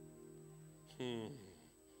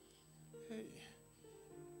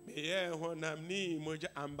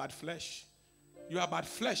 I'm bad flesh. You are bad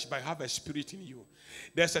flesh, but have a spirit in you.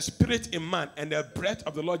 There's a spirit in man, and the breath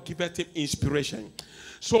of the Lord giveth him inspiration.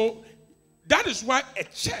 So that is why a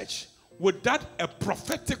church without a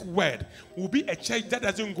prophetic word will be a church that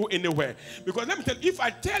doesn't go anywhere. Because let me tell you, if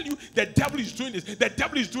I tell you the devil is doing this, the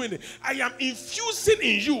devil is doing it, I am infusing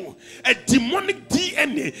in you a demonic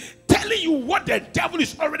DNA telling you what the devil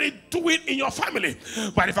is already doing in your family.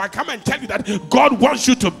 But if I come and tell you that God wants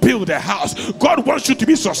you to build a house, God wants you to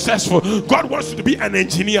be successful, God wants you to be an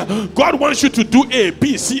engineer, God wants you to do A,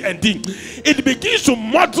 B, C, and D, it begins to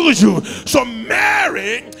model you. So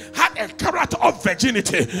Mary had a character of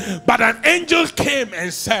virginity, but an angel came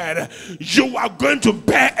and said, you are going to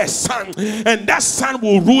bear a son, and that son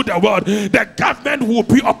will rule the world. The government will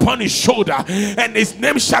be upon his shoulder, and his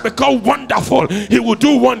name shall be called Wonderful. He will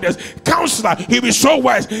do wonders. Counselor, he will be so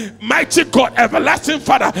wise. Mighty God, everlasting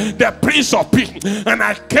Father, the Prince of Peace. And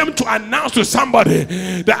I came to announce to somebody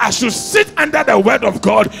that as you sit under the word of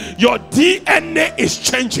God, your DNA is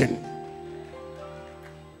changing.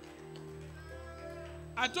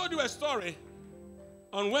 I told you a story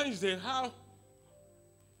on Wednesday how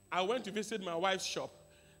I went to visit my wife's shop,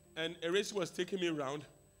 and Eresi was taking me around,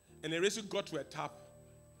 and Eresi got to a tap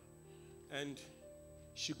and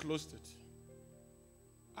she closed it.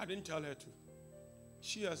 I didn't tell her to.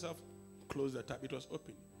 She herself closed the tap. It was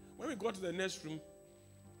open. When we got to the next room,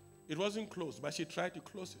 it wasn't closed, but she tried to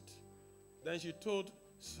close it. Then she told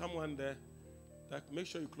someone there that make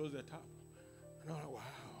sure you close the tap. And I was like, wow,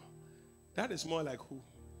 that is more like who?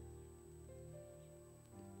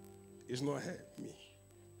 It's not her, me.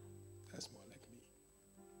 That's more like me.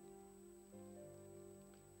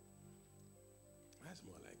 That's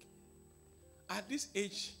more like me. At this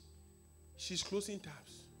age, she's closing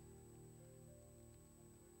taps.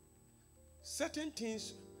 Certain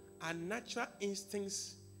things are natural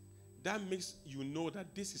instincts that makes you know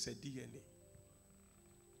that this is a DNA.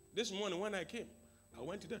 This morning when I came, I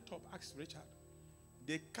went to the top, asked Richard.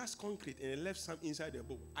 They cast concrete and they left some inside the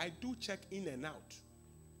bowl. I do check in and out.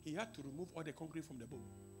 He had to remove all the concrete from the bowl.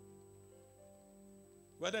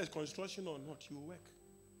 Whether it's construction or not, you work.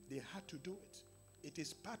 They had to do it. It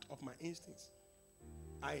is part of my instincts.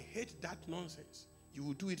 I hate that nonsense. You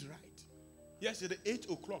will do it right. Yesterday, 8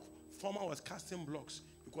 o'clock, Farmer was casting blocks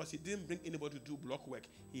because he didn't bring anybody to do block work.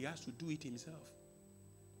 He has to do it himself.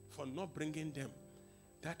 For not bringing them,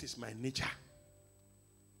 that is my nature.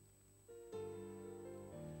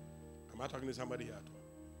 Am I talking to somebody here?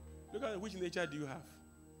 Look at which nature do you have?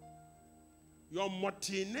 Your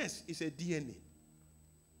motiness is a DNA.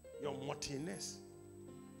 Your motiness.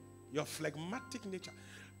 Your phlegmatic nature.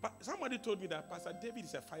 But somebody told me that Pastor David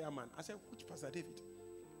is a fireman. I said, which Pastor David?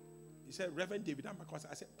 He said, Reverend David. I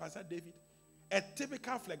said, Pastor David, a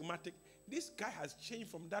typical phlegmatic. This guy has changed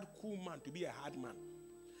from that cool man to be a hard man.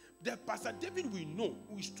 The Pastor David we know,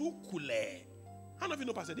 who is too cool. How many of you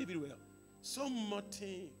know Pastor David well?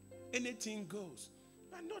 Something, anything goes.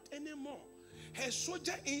 But not anymore. Her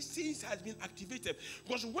soldier instinct has been activated.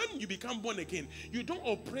 Because when you become born again, you don't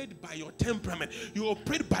operate by your temperament. You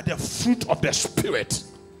operate by the fruit of the Spirit.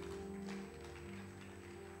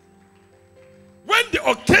 When the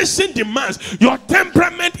occasion demands, your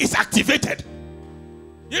temperament is activated.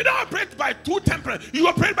 You don't operate by 2 temperaments. You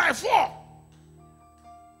operate by 4.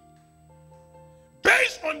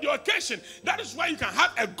 Based on the occasion. That is why you can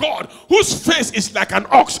have a God whose face is like an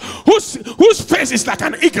ox, whose face is like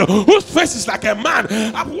an eagle, whose face is like a man.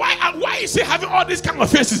 Why is he having all these kind of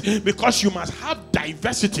faces? Because you must have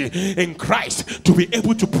diversity in Christ to be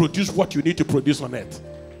able to produce what you need to produce on earth.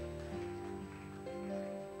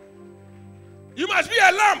 You must be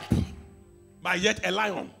a lamb, but yet a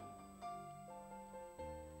lion.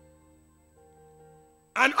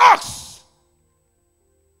 an ox,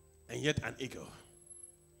 and yet an eagle.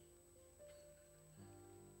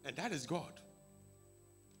 And that is God.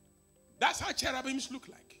 That's how cherubims look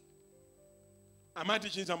like. Am I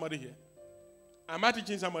teaching somebody here? Am I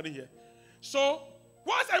teaching somebody here? So,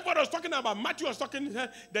 once everybody was talking about, Matthew was talking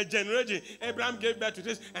the generation. Abraham gave birth to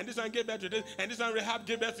this, and this one gave birth to this, and this one Rahab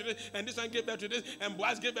gave birth to this, and this one gave birth to this, and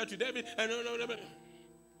Boaz gave birth to David, and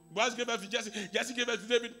Boaz gave birth to Jesse, Jesse gave birth to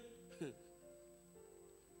David.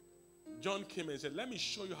 John came and said, let me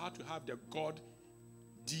show you how to have the God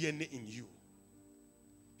DNA in you.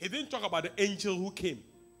 He didn't talk about the angel who came,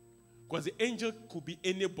 because the angel could be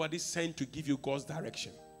anybody sent to give you God's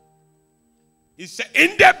direction. He said,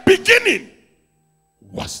 in the beginning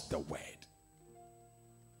was the Word.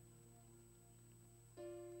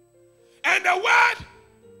 And the Word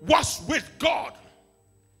was with God.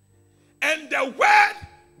 And the Word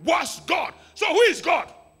was God. So who is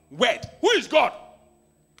God? Word. Who is God?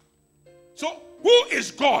 So who is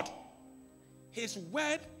God? His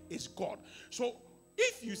Word is God. So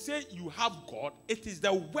if you say you have God, it is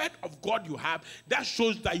the Word of God you have that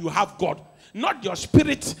shows that you have God, not your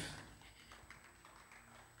spirit.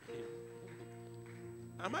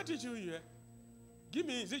 Am I teaching you here? Give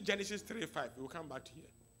me, is it Genesis 3:5? We'll come back to here.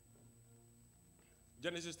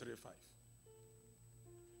 Genesis 3:5.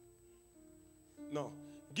 No.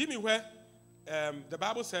 Give me where the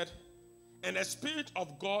Bible said, and the Spirit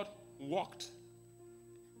of God walked.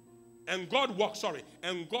 And God walked.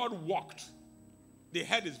 They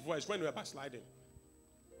heard his voice when they were backsliding.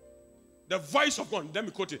 The voice of God, let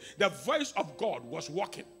me quote it. The voice of God was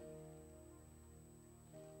walking.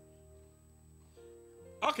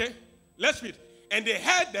 Okay, let's read. And they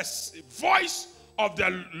heard the voice of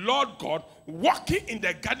the Lord God walking in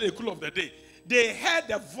the garden in the cool of the day. They heard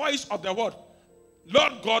the voice of the word,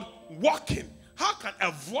 Lord God walking. How can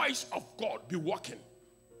a voice of God be walking?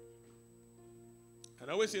 And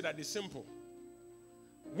I always say that it's simple.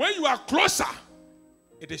 When you are closer,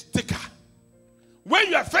 it is thicker. When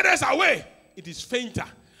you are further away, it is fainter.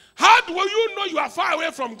 How do you know you are far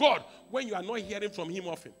away from God? When you are not hearing from him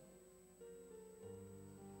often.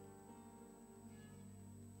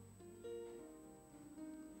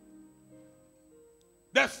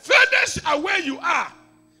 The furthest away you are,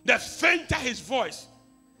 the fainter his voice.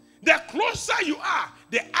 The closer you are,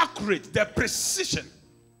 the accurate, the precision.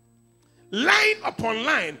 Line upon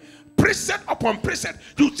line, precept upon precept.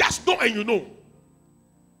 You just know and you know.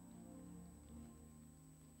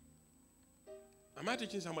 Am I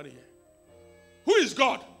teaching somebody here? Who is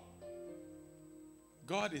God?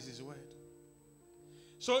 God is his word.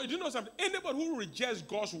 So, you know something? Anybody who rejects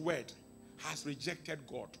God's word has rejected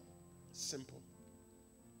God. Simple.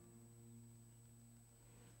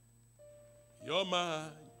 Your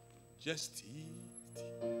majesty,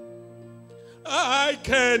 I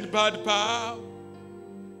can't but bow.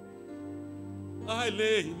 I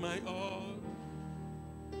lay my all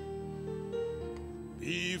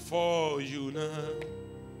before you now.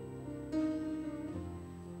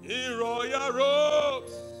 In royal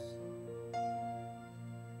robes,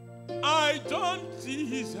 I don't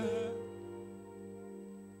deserve.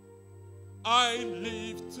 I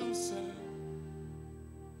live to serve.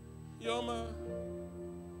 Your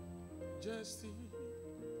majesty.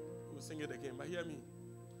 We'll sing it again, but hear me.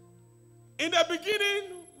 In the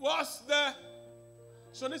beginning was the.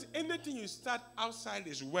 So this, anything you start outside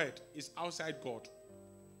his word is outside God.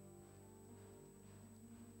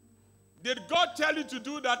 Did God tell you to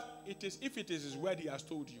do that? It is, if it is his word, he has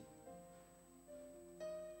told you.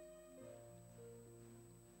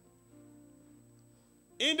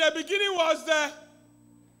 In the beginning was the,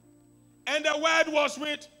 and the word was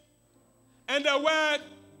with. And the word,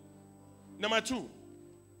 number 2,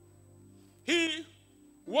 he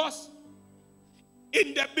was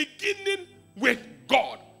in the beginning with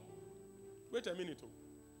God. Wait a minute.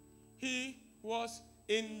 He was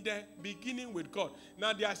in the beginning with God.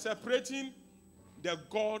 Now they are separating the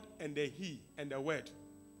God and the he and the word.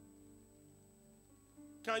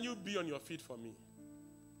 Can you be on your feet for me?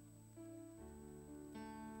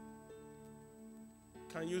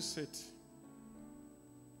 Can you sit?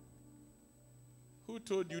 Who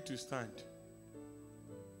told you to stand?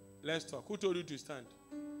 Let's talk. Who told you to stand?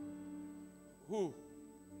 Who?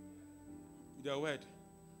 The word.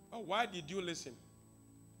 But why did you listen?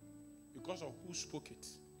 Because of who spoke it.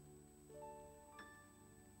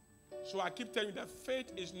 So I keep telling you that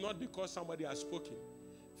faith is not because somebody has spoken.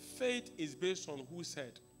 Faith is based on who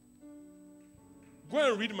said.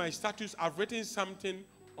 Go and read my status. I've written something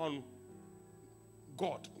on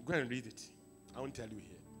God. Go and read it. I won't tell you here.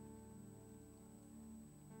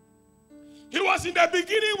 He was in the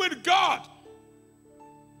beginning with God.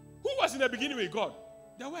 Who was in the beginning with God?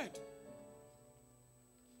 The Word.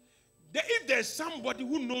 If there's somebody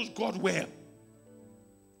who knows God well,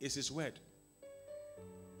 it's His Word.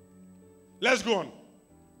 Let's go on.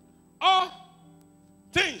 All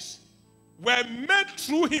things were made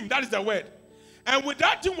through Him. That is the Word. And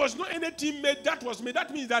without Him was not anything made that was made.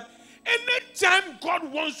 That means that anytime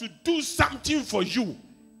God wants to do something for you,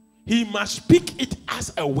 He must speak it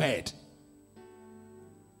as a word.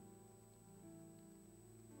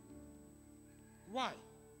 Why?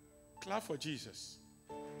 Clap for Jesus.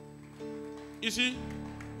 You see,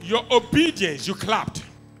 your obedience, you clapped,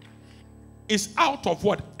 is out of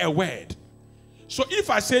what? A word. So if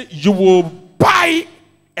I say you will buy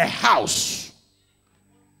a house,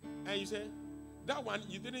 and you say, that one,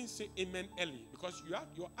 you didn't say amen early, because you have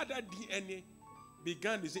your other DNA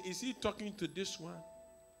began to say, is he talking to this one?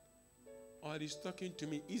 Or is he talking to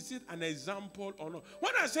me? Is it an example or not?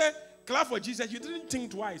 When I say clap for Jesus, you didn't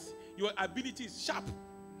think twice. Your ability is sharp.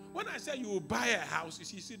 When I say you will buy a house, you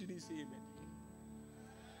see, you still didn't say amen.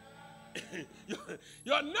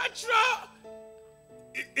 your natural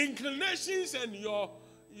inclinations and your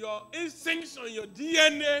instincts on your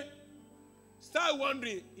DNA start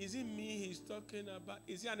wondering, is it me he's talking about?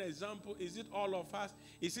 Is it an example? Is it all of us?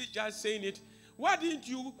 Is it just saying it? Why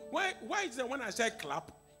is it when I said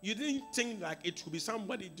clap, you didn't think like it should be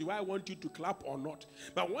somebody, do I want you to clap or not?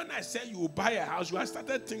 But when I said you will buy a house, you have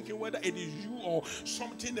started thinking whether it is you or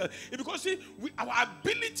something else. Because see, our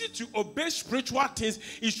ability to obey spiritual things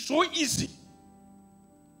is so easy,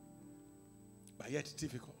 but yet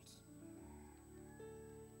difficult.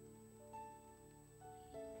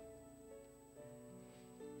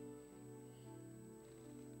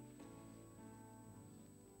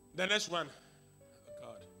 The next one. Oh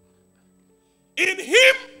God. In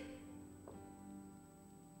Him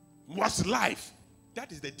was life.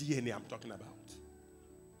 That is the DNA I'm talking about.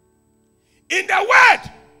 In the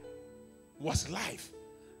Word was life.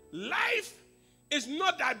 Life is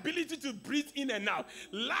not the ability to breathe in and out.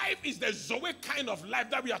 Life is the Zoe kind of life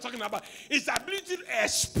that we are talking about. It's the ability to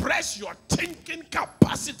express your thinking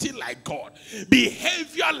capacity like God,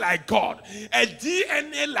 behavior like God, a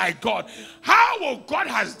DNA like God. How God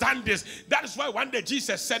has done this? That is why one day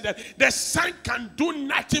Jesus said that the Son can do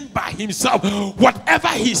nothing by himself. Whatever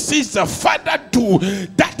he sees the Father do,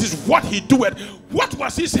 that is what he doeth. What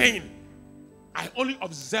was he saying? I only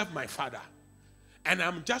observe my Father. And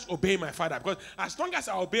I'm just obeying my Father. Because as long as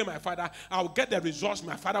I obey my Father, I'll get the results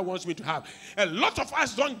my Father wants me to have. A lot of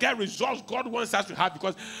us don't get results God wants us to have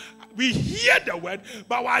because we hear the word,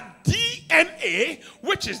 but our DNA,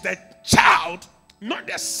 which is the child, not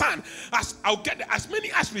the son, as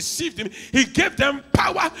many as received him, he gave them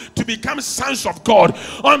power to become sons of God.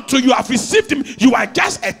 Until you have received him, you are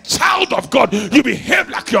just a child of God. You behave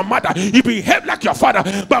like your mother, you behave like your father.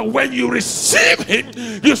 But when you receive him,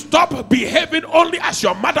 you stop behaving only as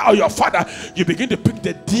your mother or your father. You begin to pick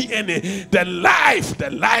the DNA, the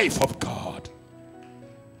life of God.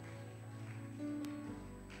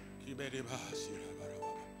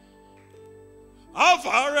 Alpha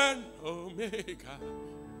and Omega,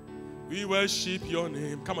 we worship your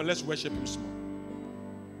name. Come on, let's worship him small.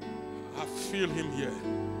 I feel him here.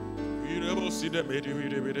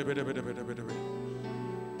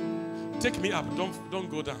 Take me up,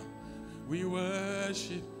 don't go down. We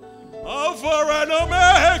worship Alpha and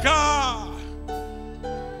Omega.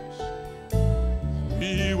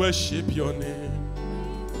 We worship your name.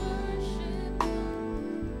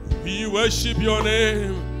 We worship your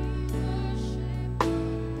name.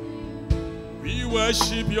 We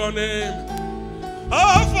worship your name,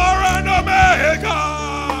 Alpha and Omega.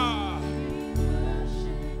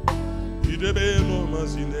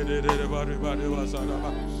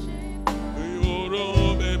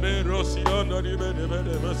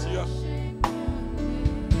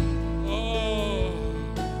 Oh,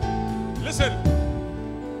 listen.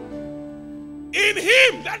 In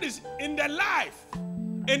him, that is in the life,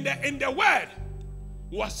 in the word,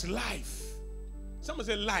 was life. Someone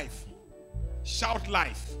say life. Shout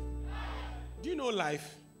life. Do you know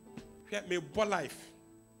life? Me boy life.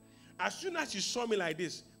 As soon as you saw me like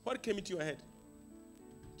this, what came into your head?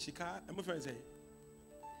 Chica, I'm a friend say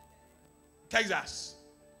Texas.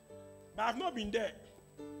 But I've not been there.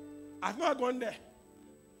 I've not gone there.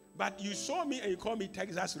 But you saw me and you call me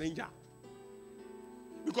Texas Ranger.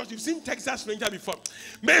 Because you've seen Texas Ranger before.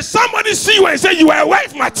 May somebody see you and say you are a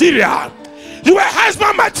wife material. You were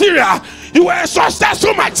husband material. You were a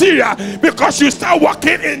successful material because you start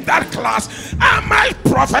working in that class. Am I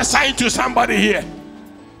prophesying to somebody here?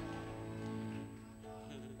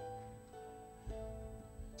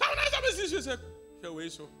 Someone sees you say, "Hey,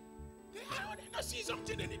 wait, so They not see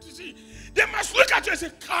something they need to see. They must look at you and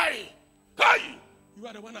say, Kai, you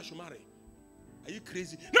are the one I should marry. Are you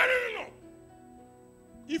crazy? No.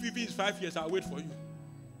 If it is 5 years, I'll wait for you.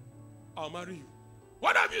 I'll marry you.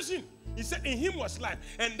 What have you seen? He said, in him was life,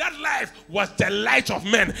 and that life was the light of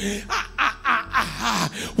men.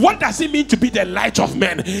 What does it mean to be the light of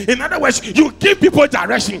men? In other words, you give people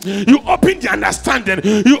direction. You open the understanding.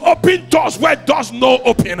 You open doors where doors no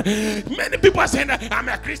open. Many people are saying that I'm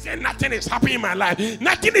a Christian, nothing is happening in my life.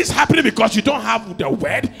 Nothing is happening because you don't have the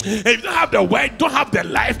word. If you don't have the word, you don't have the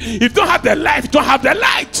life. If you don't have the life, you don't have the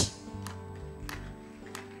light.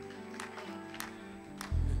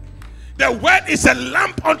 The word is a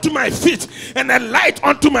lamp unto my feet and a light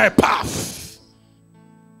unto my path.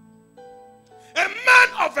 A man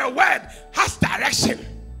of a word has direction.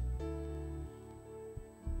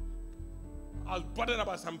 I was bothered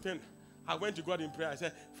about something. I went to God in prayer. I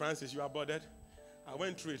said, Francis, you are bothered. I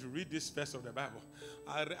went through it to read this verse of the Bible.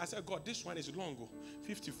 I said, God, this one is long.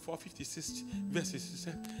 54, 56 verses. He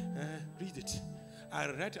said, read it. I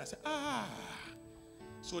read it. I said,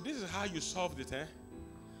 so this is how you solved it, eh?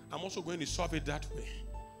 I'm also going to solve it that way.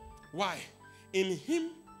 Why? In him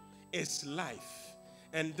is life,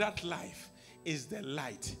 and that life is the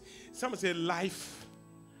light. Someone say life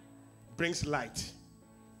brings light.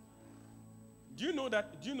 Do you know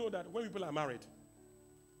that when people are married,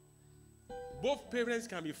 both parents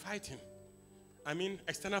can be fighting? I mean,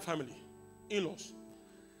 external family, in-laws.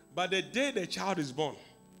 But the day the child is born,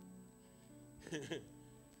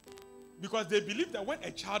 because they believe that when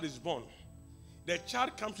a child is born, the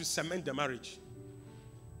child comes to cement the marriage.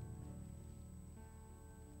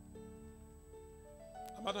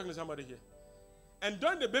 I'm not talking to somebody here. And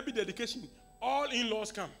during the baby dedication, all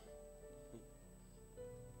in-laws come.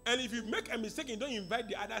 And if you make a mistake and don't invite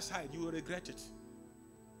the other side, you will regret it.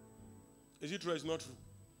 Is it true or is it not true?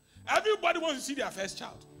 Everybody wants to see their first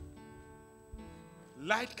child.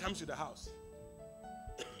 Light comes to the house.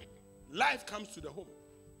 Life comes to the home.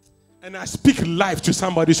 And I speak life to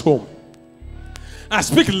somebody's home. I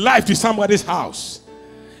speak life to somebody's house.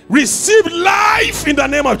 Receive life in the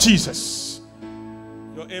name of Jesus.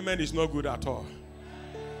 Your amen is not good at all.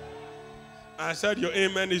 I said your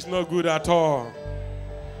amen is not good at all.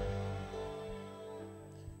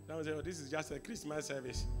 Someone say, oh, this is just a Christmas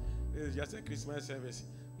service. This is just a Christmas service.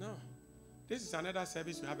 No. This is another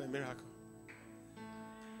service to have a miracle.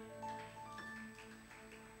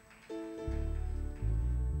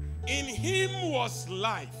 In him was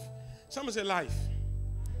life. Someone say life.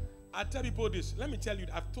 I tell people this. Let me tell you,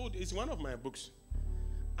 I've told, it's one of my books.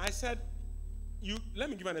 I said, let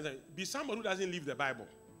me give an example. Be somebody who doesn't leave the Bible.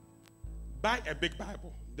 Buy a big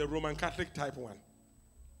Bible, the Roman Catholic type one.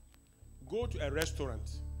 Go to a restaurant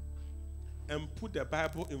and put the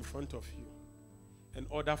Bible in front of you and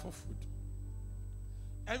order for food.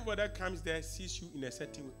 Everybody that comes there sees you in a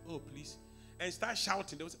certain way. Oh, please. And start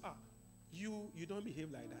shouting. They will say, you don't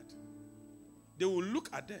behave like that. They will look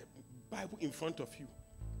at the Bible in front of you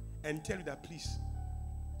and tell you that, please.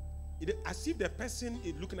 As if the person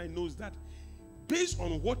is looking at knows that based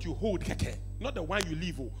on what you hold, not the one you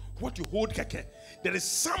live, what you hold, there is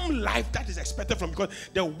some life that is expected from you, because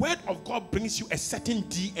the word of God brings you a certain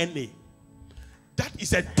DNA. That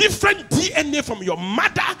is a different DNA from your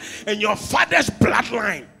mother and your father's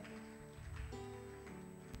bloodline.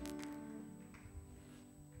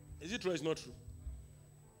 Is it true or is it not true?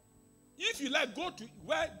 If you like, go to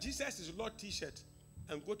where Jesus is Lord t-shirt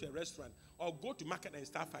and go to a restaurant, or go to market and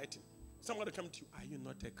start fighting. Someone will come to you, are you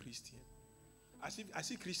not a Christian? I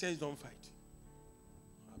see Christians don't fight.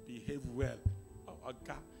 Behave well. Oh,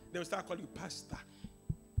 God. They will start calling you pastor.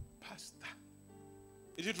 Pastor.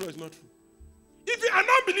 Is it true or is it not true? If you are a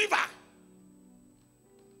non-believer,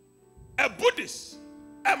 a Buddhist,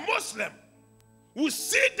 a Muslim, will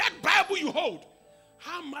see that Bible you hold,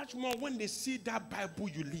 how much more when they see that Bible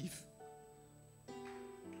you live?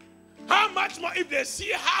 How much more if they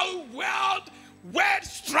see how well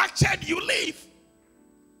structured you live?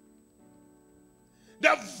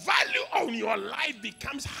 The value of your life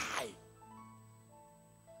becomes high.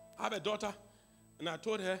 I have a daughter, and I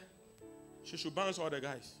told her she should bounce all the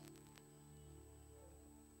guys.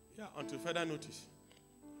 Yeah, until further notice.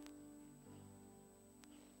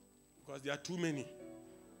 Because there are too many.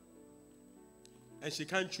 And she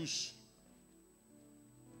can't choose.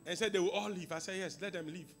 And said they will all leave. I said, yes, let them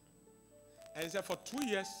leave. And he said, for 2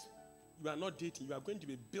 years, you are not dating. You are going to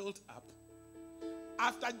be built up.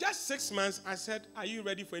 After just 6 months, I said, are you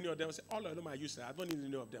ready for any of them? I said, all of them are useless. I don't need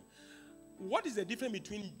any of them. What is the difference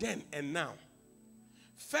between then and now?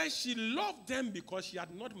 First, she loved them because she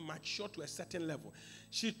had not matured to a certain level.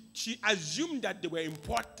 She assumed that they were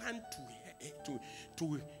important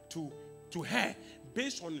to her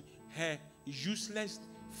based on her useless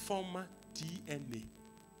former DNA.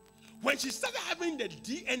 When she started having the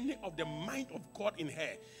DNA of the mind of God in her,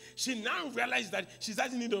 she now realized that she's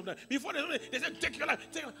in need of that. Before they said, take your life.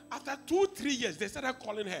 After 2-3 years, they started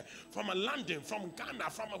calling her from London, from Ghana,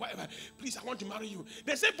 from wherever. Please, I want to marry you.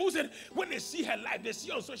 They said, when they see her life, they see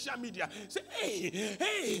her on social media, say,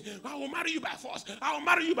 hey, I will marry you by force. I will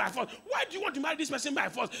marry you by force. Why do you want to marry this person by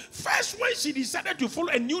force? First, when she decided to follow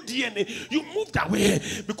a new DNA, you moved away.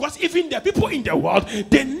 Because even the people in the world,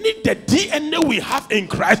 they need the DNA we have in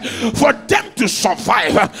Christ for them to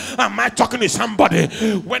survive. Am I talking to somebody?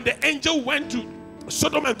 When the angel went to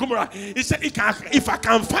Sodom and Gomorrah, he said, if I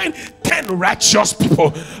can find 10 righteous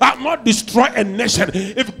people, I'll not destroy a nation.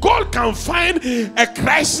 If God can find a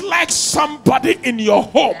Christ-like somebody in your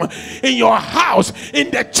home, in your house, in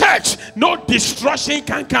the church, no destruction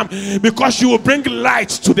can come, because you will bring light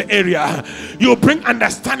to the area. You will bring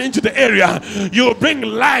understanding to the area. You will bring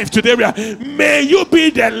life to the area. May you be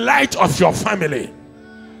the light of your family.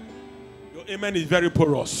 Your amen is very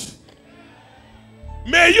porous.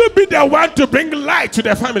 May you be the one to bring light to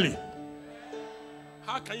the family.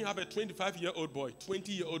 How can you have a 25-year-old boy,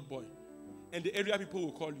 20-year-old boy, and the area people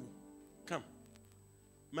will call you? Come.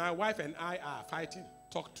 My wife and I are fighting.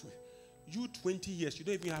 Talk to you. 20 years, you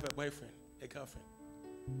don't even have a boyfriend, a girlfriend.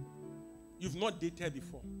 You've not dated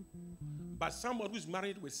before. But somebody who's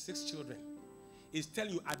married with 6 children is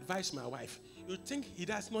telling you, advise my wife. You think he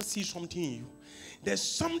does not see something in you. There's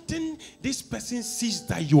something this person sees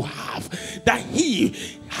that you have, that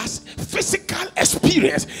he has physical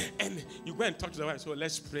experience. And you go and talk to the wife. So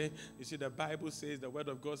let's pray. You see, the Bible says, the word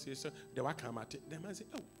of God says, so the wife come at it. The man says,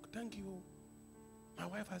 oh, thank you. My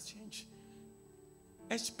wife has changed.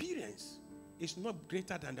 Experience is not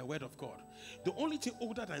greater than the word of God. The only thing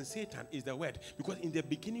older than Satan is the word, because in the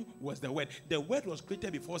beginning was the word. The word was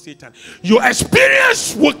created before Satan. Your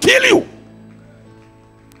experience will kill you.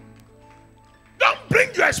 Don't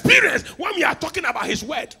bring your experience when we are talking about his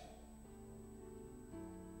word.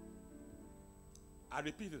 I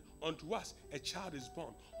repeat it. Unto us a child is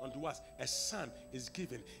born. Unto us a son is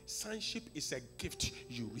given. Sonship is a gift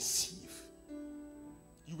you receive.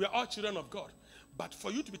 You were all children of God. But for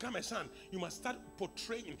you to become a son, you must start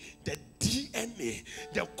portraying the DNA,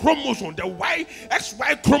 the chromosome, the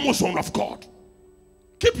XY chromosome of God.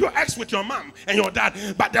 Keep your X with your mom and your dad,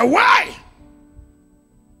 but the Y.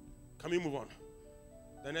 Can we move on?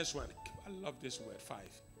 The next one. I love this word, 5.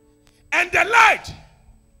 And the light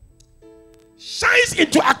shines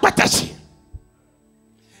into apathy.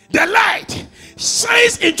 The light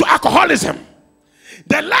shines into alcoholism.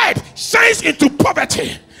 The light shines into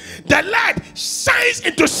poverty. The light shines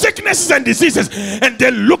into sicknesses and diseases, and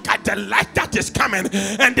they look at the light that is coming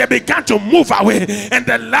and they begin to move away. And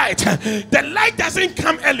the light doesn't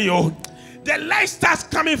come early. The light starts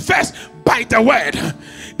coming first by the word.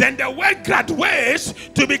 Then the word graduates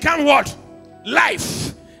to become what?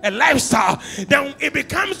 Life, a lifestyle. Then it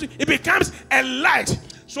becomes a light.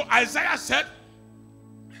 So Isaiah said,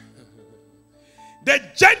 the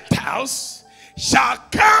Gentiles shall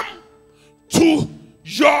come to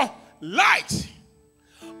your light.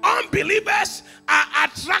 Unbelievers are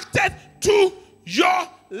attracted to your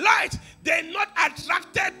light. They're not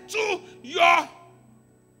attracted to your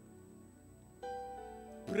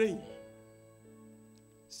praying,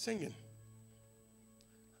 singing.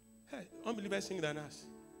 Hey, unbelievers sing than us.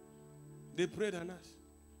 They pray than us.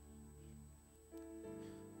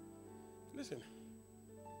 Listen,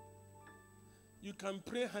 you can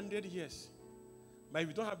pray 100 years. But if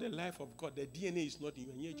you don't have the life of God, the DNA is not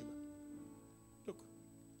in you. Look.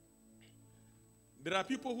 There are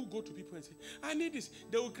people who go to people and say, I need this.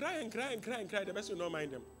 They will cry and cry and cry and cry. The person will not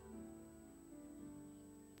mind them.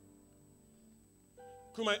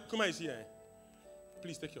 Kuma is here.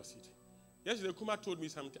 Please take your seat. Yesterday, Kuma told me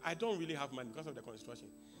something. I don't really have money because of the construction.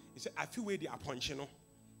 He said, I feel where they are punching.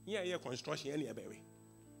 Yeah, construction.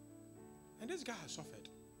 And this guy has suffered.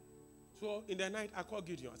 So in the night, I called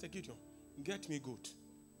Gideon. I said, Gideon, get me goat.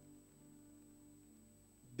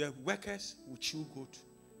 The workers will chew goat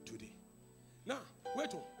today. Now,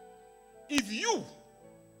 wait. If you,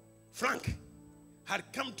 Frank, had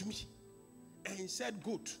come to me and said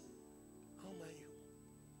goat, how am I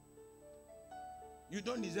you? You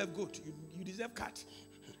don't deserve goat. You deserve cat.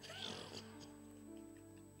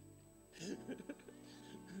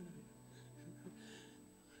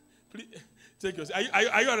 Please, take yours.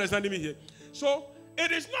 Are you understanding me here? So, it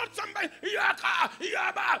is not somebody, I've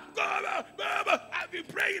been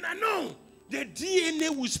praying, I know. The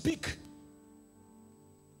DNA will speak.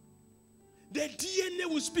 The DNA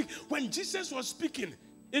will speak. When Jesus was speaking,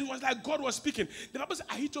 it was like God was speaking. The Bible says,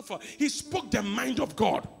 Ahithophel, he spoke the mind of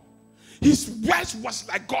God. His words was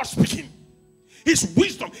like God speaking. His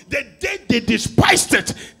wisdom, the day they despised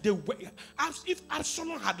it, if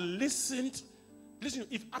Absalom had listened,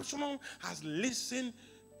 if Absalom has listened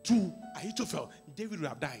to Ahithophel, David would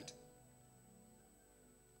have died.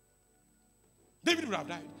 David would have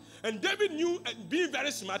died. And David knew, being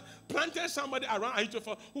very smart, planted somebody around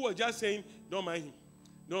Ahithophel who was just saying, don't mind him,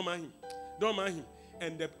 don't mind him, don't mind him.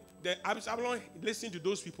 And the Absalom listened to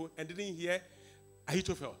those people and didn't hear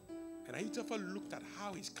Ahithophel. And Ahithophel looked at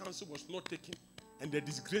how his counsel was not taken and the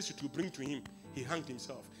disgrace it will bring to him. He hanged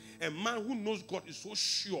himself. A man who knows God is so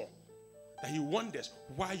sure that he wonders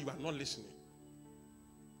why you are not listening.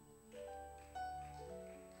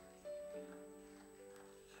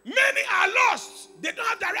 Many are lost. They don't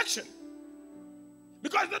have direction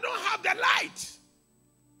because they don't have the light.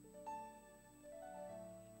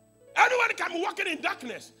 Everyone can be walking in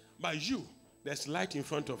darkness, but there's light in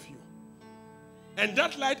front of you. And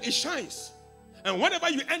that light, it shines. And whenever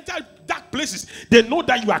you enter dark places, they know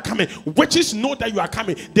that you are coming. Witches know that you are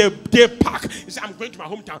coming. They pack. They say, I'm going to my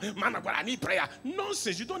hometown. Man of God, I need prayer.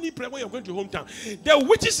 Nonsense. You don't need prayer when you're going to your hometown. The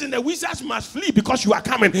witches and the wizards must flee because you are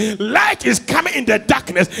coming. Light is coming in the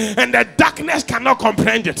darkness, and the darkness cannot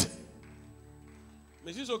comprehend it.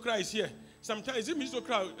 Mrs. Okra is here. Sometimes, is it Mrs.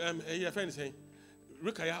 Okra? Your friend is saying,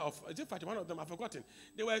 Rukaya of, is it Fatima? One of them, I've forgotten.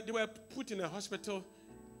 They were put in a hospital.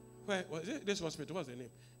 Where was it? This hospital, what's the name?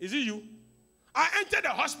 Is it you? I entered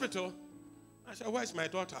the hospital. I said, where's my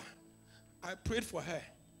daughter? I prayed for her.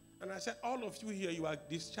 And I said, all of you here, you are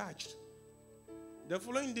discharged. The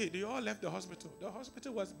following day, they all left the hospital. The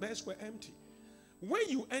hospital beds were empty. When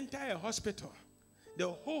you enter a hospital, the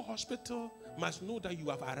whole hospital must know that you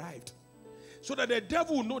have arrived. So that the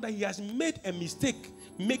devil will know that he has made a mistake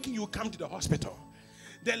making you come to the hospital.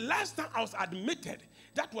 The last time I was admitted,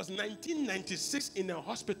 that was 1996 in a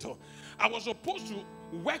hospital. I was supposed to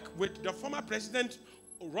work with the former president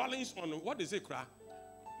Rawlings on, what is it,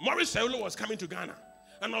 Maurice Sewolo was coming to Ghana.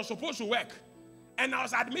 And I was supposed to work. And I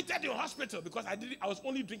was admitted in hospital because I was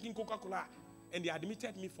only drinking Coca-Cola. And they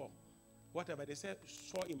admitted me for whatever. They said,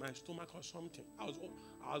 saw in my stomach or something. I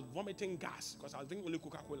was vomiting gas because I was drinking only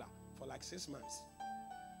Coca-Cola for like 6 months.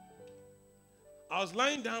 I was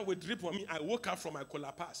lying down with drip on me. I woke up from my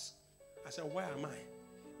cola pass. I said, where am I?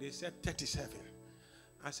 They said 37.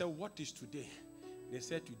 I said, what is today? They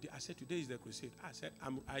said today. I said, today is the crusade. I said,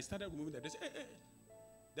 I started moving there. They said, hey.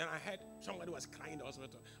 Then I heard somebody was crying in the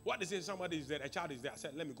hospital. What they say, somebody is there, a child is there. I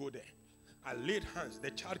said, let me go there. I laid hands. The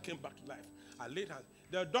child came back to life. I laid hands.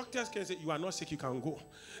 The doctors can say, you are not sick, you can go.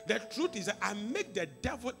 The truth is that I make the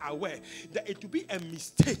devil aware that it will be a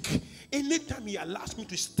mistake anytime he allows me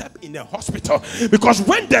to step in a hospital. Because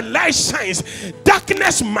when the light shines,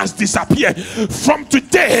 darkness must disappear. From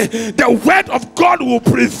today, the word of God will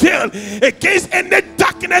prevail against any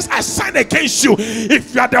darkness assigned against you.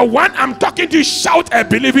 If you are the one I'm talking to, shout a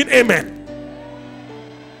believing amen.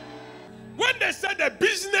 When they say the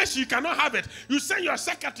business, you cannot have it. You send your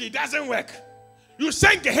secretary, it doesn't work. You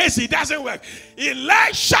send Gehazi, it doesn't work.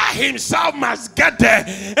 Elisha himself must get there.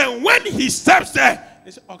 And when he steps there,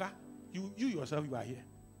 they say, okay, you yourself, you are here.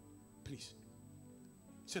 Please,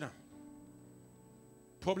 sit down.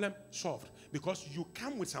 Problem solved. Because you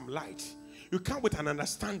come with some light. You come with an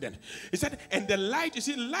understanding. He said, and the light, you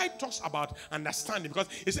see, light talks about understanding because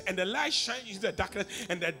he said, and the light shines into the darkness,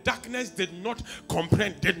 and the darkness did not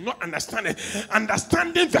comprehend, did not understand it.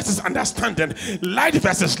 Understanding versus understanding, light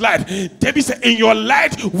versus light. David said, in your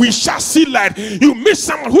light, we shall see light. You meet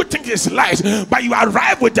someone who thinks it's light, but you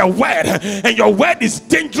arrive with the word, and your word is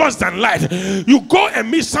dangerous than light. You go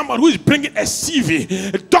and meet someone who is bringing a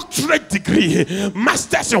CV, a doctorate degree,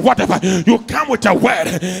 masters and whatever. You come with a word,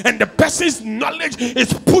 and the person's knowledge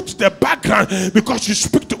is put to the background because you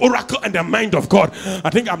speak the oracle and the mind of God. I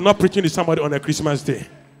think I'm not preaching to somebody on a Christmas day.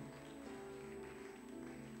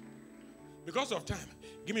 Because of time,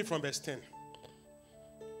 give me from verse 10.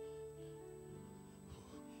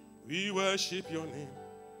 We worship your name.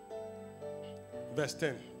 Verse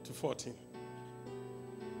 10 to 14.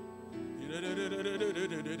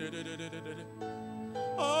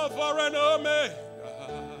 Oh, for an omega.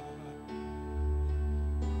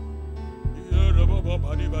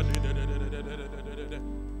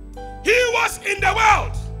 He was in the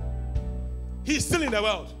world. He's still in the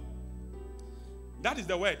world. That is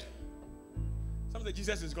the word. Some say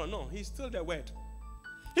Jesus is gone. No, he's still the word.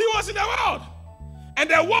 He was in the world. And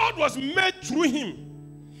the world was made through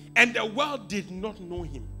him. And the world did not know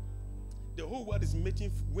him. the whole world is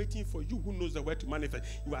waiting for you who knows the word to manifest.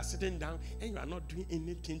 You are sitting down and you are not doing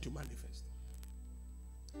anything to manifest.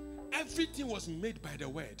 Everything was made by the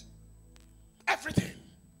word. Everything.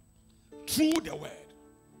 Through the word.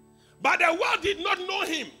 But the world did not know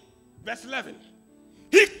him. Verse 11.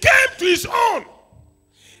 He came to his own,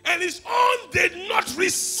 and his own did not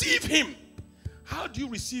receive him. How do you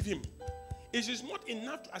receive him? It is not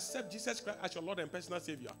enough to accept Jesus Christ as your Lord and personal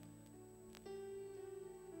Savior.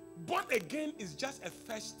 Born again is just a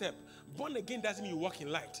first step. Born again doesn't mean you walk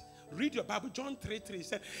in light. Read your Bible. John 3:3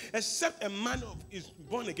 said, except a man is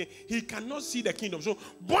born again, he cannot see the kingdom. So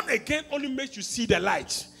born again only makes you see the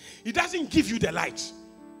light. It doesn't give you the light.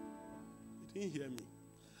 You didn't hear me.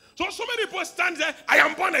 So many people stand there, I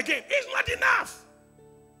am born again. It's not enough.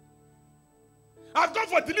 I've gone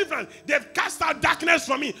for deliverance. They've cast out darkness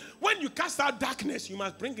from me. When you cast out darkness, you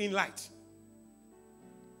must bring in light.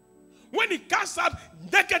 When you cast out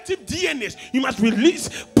negative DNAs, you must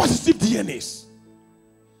release positive DNAs.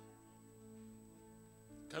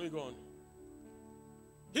 Can we go on?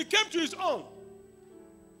 He came to his own,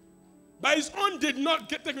 but his own did not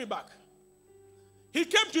take me back. He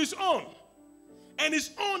came to his own, and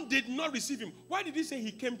his own did not receive him. Why did he say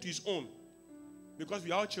he came to his own? Because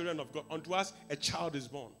we are all children of God. Unto us a child is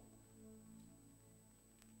born.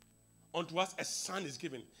 Unto us a son is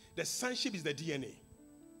given. The sonship is the DNA.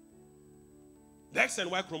 The X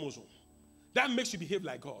and Y chromosome. That makes you behave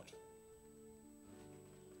like God.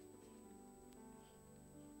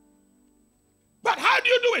 But how do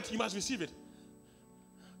you do it? You must receive it.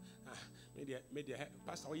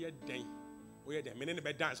 Pastor, oh yeah, dang. Oh yeah, me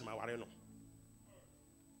never dance my warrior no.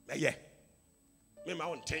 Me yeah. Me my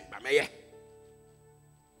own take, but me yeah.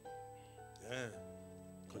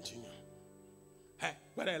 Continue. Hey,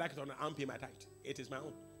 whether I like it or not, I'm paying my tithe. It is my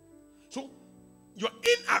own. So, your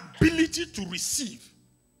inability to receive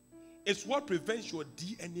is what prevents your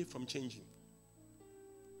DNA from changing.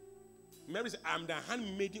 Mary said, I am the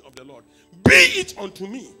handmaiden of the Lord. Be it unto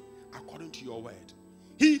me according to your word.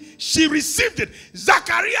 She received it.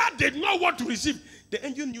 Zachariah did not want to receive. The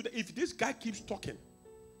angel knew that if this guy keeps talking,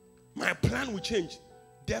 my plan will change.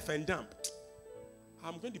 Deaf and dumb.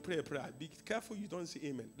 I'm going to pray a prayer. Be careful you don't say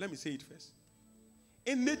amen. Let me say it first.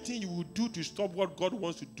 Anything you will do to stop what God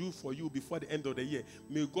wants to do for you before the end of the year,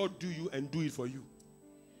 may God do you and do it for you.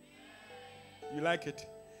 You like it?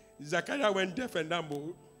 Zachariah went deaf and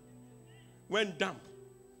dumb. Went dumb.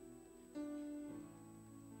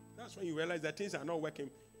 That's when you realize that things are not working.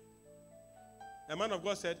 A man of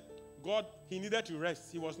God said, God, he needed to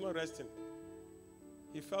rest. He was not resting.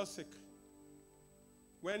 He fell sick.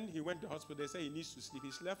 When he went to the hospital, they said he needs to sleep.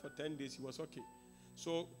 He slept for 10 days. He was okay.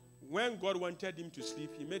 So when God wanted him to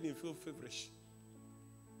sleep, he made him feel feverish.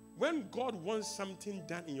 When God wants something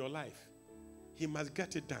done in your life, he must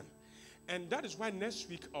get it done. And that is why next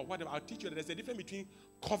week or whatever, I'll teach you that there's a difference between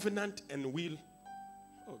covenant and will.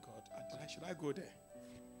 Oh God, should I go there?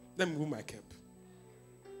 Let me move my cap.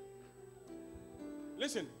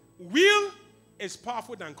 Listen, will is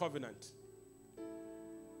powerful than covenant.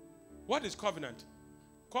 What is covenant?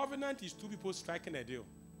 Covenant is two people striking a deal.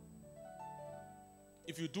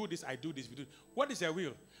 If you do this, I do this. If you do. What is a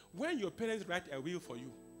will? When your parents write a will for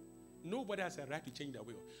you, nobody has a right to change the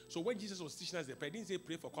will. So when Jesus was teaching us the prayer, he didn't say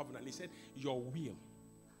pray for covenant. He said your will.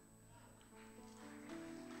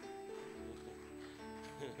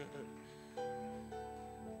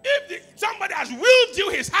 If somebody has willed you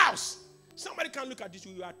his house, somebody can look at this.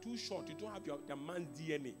 You are too short. You don't have the man's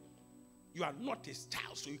DNA. You are not his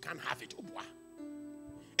child, so you can't have it.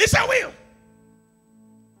 It's a will.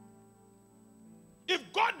 If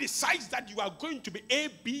God decides that you are going to be A,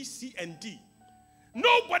 B, C, and D,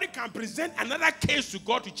 nobody can present another case to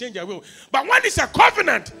God to change your will. But when it's a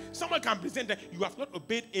covenant, someone can present that you have not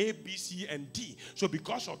obeyed A, B, C, and D. So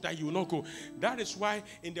because of that, you will not go. That is why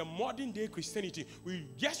in the modern day Christianity, we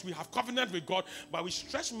have covenant with God, but we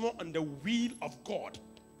stress more on the will of God.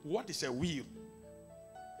 What is a will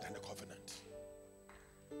than a covenant?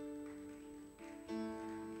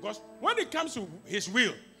 Because when it comes to his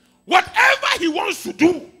will, whatever he wants to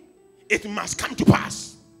do, it must come to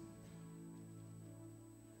pass.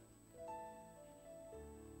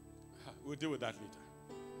 We'll deal with that later.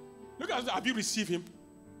 Look at, have you received him?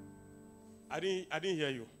 I didn't hear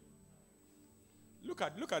you. Look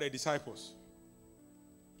at the disciples.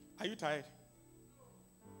 Are you tired?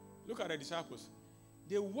 Look at the disciples.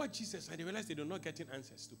 They watch Jesus and they realize they are not getting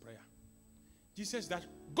answers to prayer. Jesus that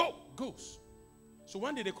goes. So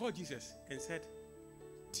one day they called Jesus and said,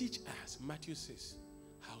 teach us, Matthew says,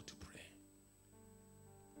 how to pray.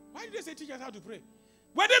 Why did they say teach us how to pray?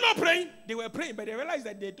 Were they not praying? They were praying, but they realized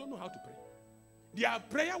that they don't know how to pray. Their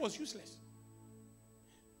prayer was useless.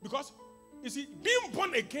 Because, you see, being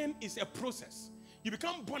born again is a process. You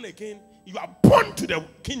become born again, you are born to the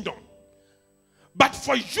kingdom. But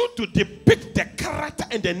for you to depict the character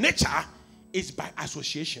and the nature is by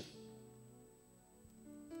association.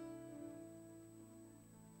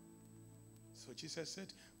 So Jesus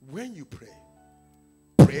said, when you pray,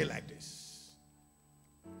 pray like this.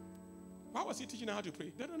 Why was he teaching them how to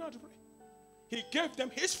pray? They don't know how to pray. He gave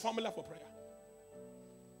them his formula for prayer.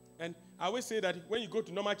 And I always say that when you go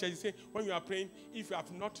to normal church, you say, when you are praying, if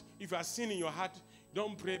you are sin in your heart,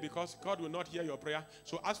 don't pray because God will not hear your prayer.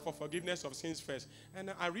 So ask for forgiveness of sins first.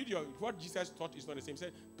 And I read what Jesus taught is not the same. He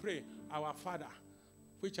said, pray, our Father,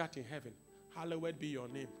 which art in heaven, hallowed be your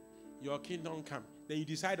name. Your kingdom come. Then you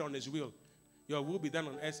decide on his will. Your will be done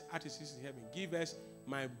on earth as it is in heaven. Give us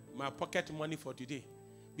my pocket money for today.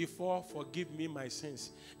 Before, forgive me my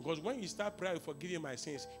sins. Because when you start praying, forgiving my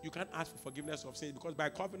sins, you can't ask for forgiveness of sins because by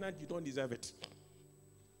covenant, you don't deserve it.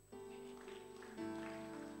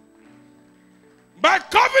 By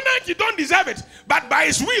covenant, you don't deserve it. But by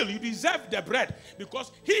his will, you deserve the bread.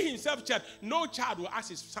 Because he himself said, no child will ask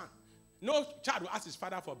his son. No child will ask his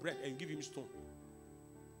father for bread and give him stone.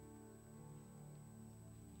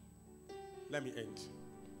 Let me end.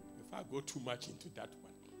 If I go too much into that one.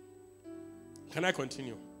 Can I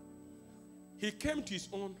continue? He came to his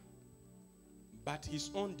own, but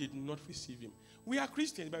his own did not receive him. We are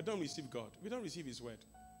Christians, but don't receive God. We don't receive his word.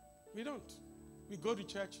 We don't. We go to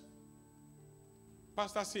church.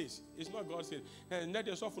 Pastor says, it's not God says. And let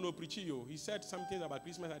yourself no preach you. He said something about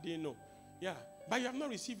Christmas I didn't know. Yeah, but you have not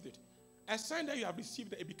received it. A sign that you have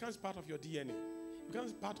received it, it becomes part of your DNA. It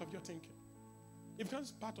becomes part of your thinking. It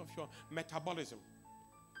becomes part of your metabolism.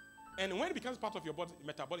 And when it becomes part of your body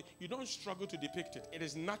metabolism, you don't struggle to depict it. It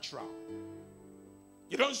is natural.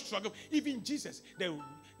 You don't struggle. Even Jesus,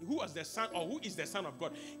 who was the son or who is the son of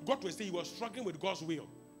God, God will say he was struggling with God's will.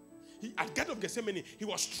 At the Garden of Gethsemane, he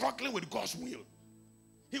was struggling with God's will.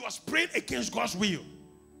 He was praying against God's will.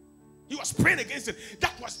 He was praying against it.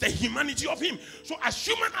 That was the humanity of him. So as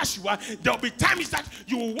human as you are, there will be times that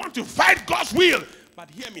you will want to fight God's will. But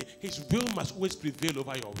hear me, his will must always prevail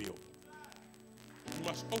over your will. You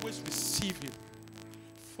must always receive him.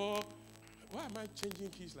 Why am I changing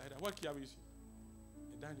keys like that? What key are we using?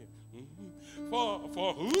 Daniel. Mm-hmm.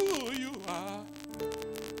 For who you are,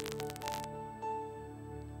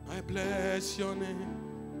 I bless your name.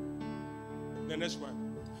 The next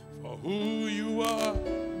one. For who you are,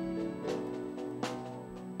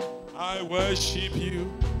 I worship you.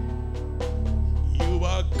 You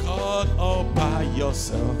are God all by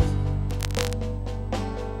yourself.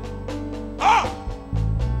 Ah!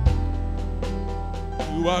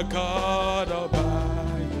 You are God all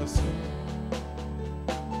by yourself.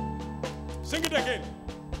 Sing it again.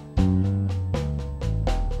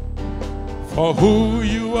 For who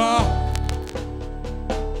you are,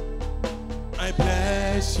 I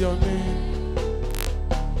bless your name.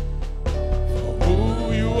 For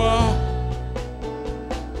who you are,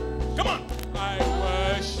 come on, I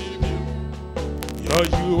worship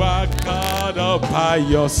you. You are God all by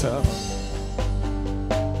yourself.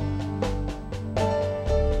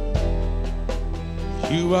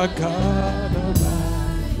 You are God all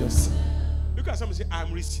by yourself. Look at someone say,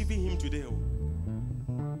 I'm receiving him today.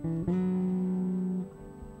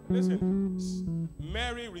 Listen,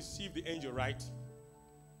 Mary received the angel, right?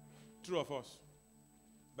 True of us.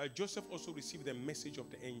 But Joseph also received the message of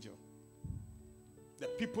the angel. The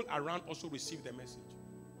people around also received the message.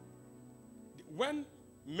 When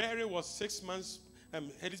Mary was 6 months,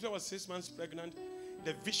 Elizabeth was 6 months pregnant,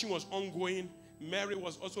 the vision was ongoing. Mary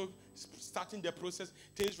was also starting the process.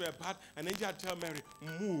 Things were bad. And then angel tell Mary,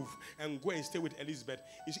 move and go and stay with Elizabeth.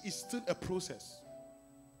 It's still a process.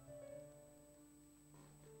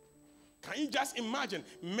 Can you just imagine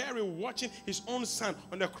Mary watching his own son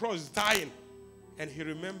on the cross dying? And he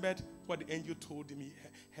remembered what the angel told him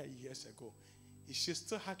years ago. She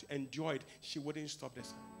still had to endure it. She wouldn't stop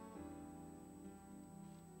this.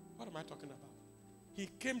 What am I talking about? He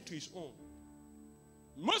came to his own.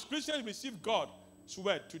 Most Christians receive God's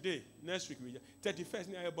word today. Next week, 31st,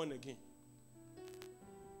 now you're born again.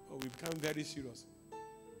 Oh, we become very serious.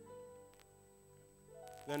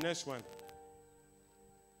 The next one.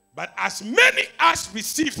 But as many as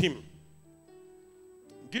received him.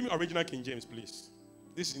 Give me original King James, please.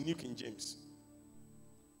 This is New King James.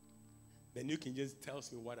 The New King James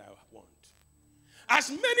tells me what I want. As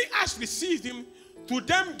many as received him, to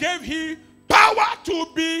them gave he power to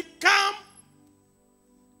become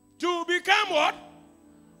what?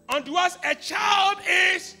 Unto us a child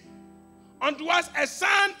is, unto us a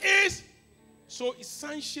son is. So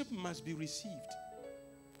sonship must be received.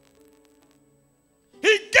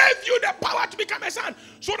 He gave gave you the power to become a son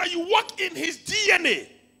so that you walk in his DNA.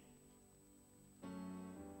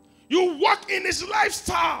 You walk in his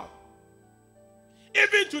lifestyle.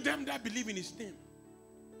 Even to them that believe in his name.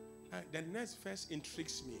 The next verse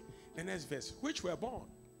intrigues me. The next verse. Which were born.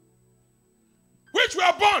 Which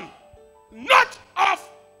were born. Not of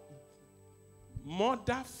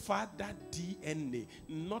mother, father, DNA.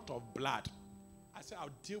 Not of blood. I said I'll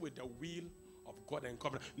deal with the will of God and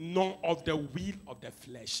covenant. None of the will of the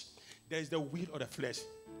flesh. There is the will of the flesh.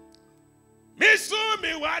 There's the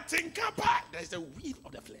will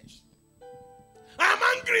of the flesh. I'm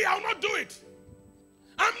angry, I'll not do it.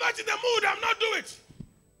 I'm not in the mood, I'll not do it.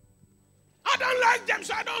 I don't like them,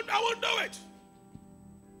 so I won't do it.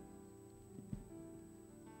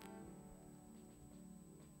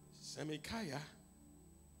 Semikaya,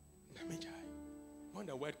 Namijai. When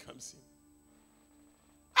the word comes in,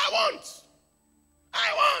 I want.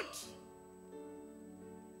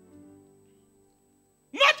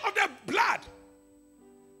 Not of the blood.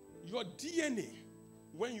 Your DNA,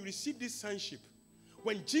 when you receive this sonship,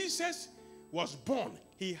 when Jesus was born,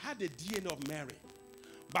 he had the DNA of Mary.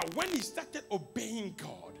 But when he started obeying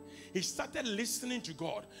God, he started listening to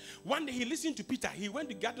God. One day he listened to Peter. He went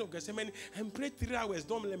to the Garden of Gethsemane and prayed 3 hours.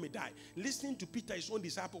 Don't let me die. Listening to Peter, his own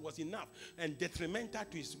disciple, was enough and detrimental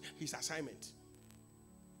to his assignment.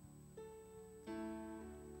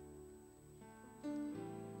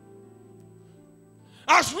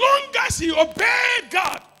 As long as he obeyed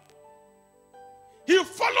God, he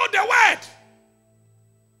followed the word,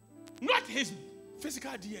 not his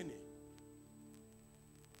physical DNA,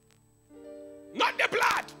 not the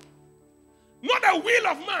blood, not the will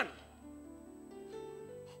of man.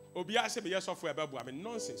 Obia say yes software babu. I mean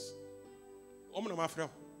nonsense. Omo my friend.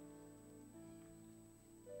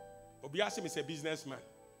 Obia say me say businessman.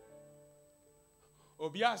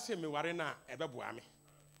 Obia say me ware na ebebu ame.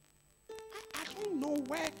 I don't know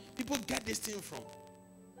where people get this thing from.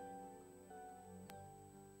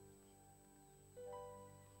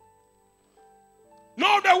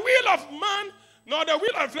 Nor the will of man, nor the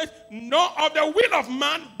will of flesh, nor of the will of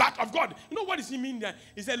man, but of God. You know what does he mean there?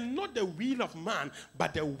 He said, not the will of man,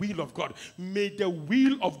 but the will of God. May the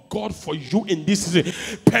will of God for you in this season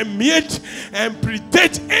permeate and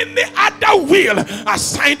predate any other will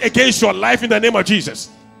assigned against your life in the name of Jesus.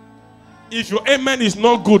 If your amen is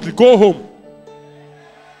not good, go home.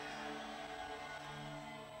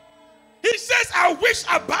 He says, I wish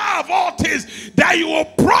above all things that you will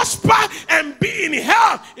prosper and be in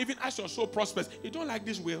health, even as your soul prospers. You don't like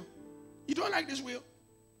this will? You don't like this will?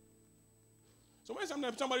 So when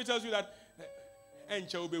somebody tells you that,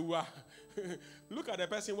 look at the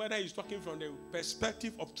person, whether he's talking from the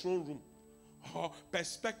perspective of throne room or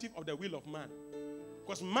perspective of the will of man.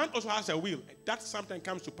 Because man also has a will. That sometimes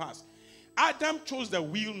comes to pass. Adam chose the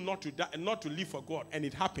will not to die, not to live for God, and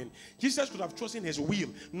it happened. Jesus could have chosen his will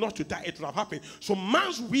not to die, it would have happened. So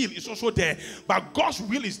man's will is also there, but God's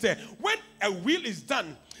will is there. When a will is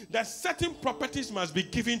done, that certain properties must be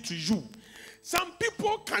given to you. Some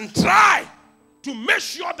people can try to make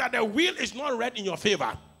sure that the will is not read in your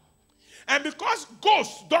favor. And because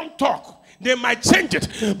ghosts don't talk, they might change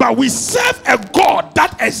it. But we serve a God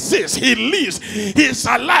that exists. He lives. He is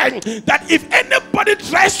alive. That if anybody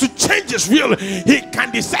tries to change his will, he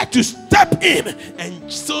can decide to step in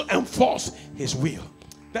and still enforce his will.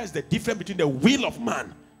 That's the difference between the will of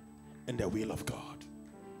man and the will of God.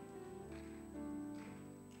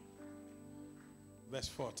 Verse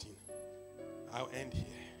 14. I'll end here.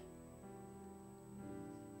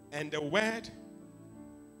 And the word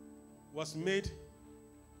was made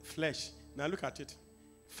flesh. Now look at it.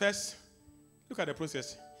 First, look at the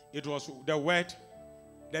process. It was the word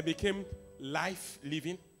that became life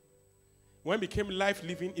living. When it became life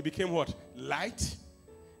living, it became what? Light.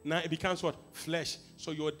 Now it becomes what? Flesh.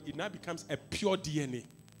 So it now becomes a pure DNA.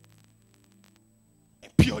 A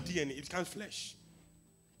pure DNA. It becomes flesh.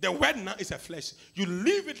 The word now is a flesh. You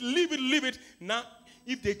leave it. Now,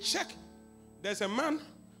 if they check, there's a man,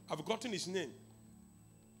 I've forgotten his name.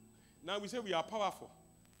 Now we say we are powerful.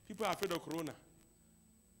 People are afraid of corona.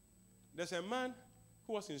 There's a man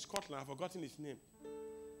who was in Scotland. I've forgotten his name.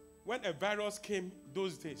 When a virus came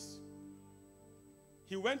those days,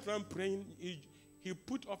 he went around praying. He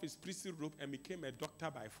put off his priestly robe and became a doctor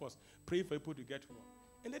by force, praying for people to get well.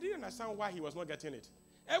 And they didn't understand why he was not getting it.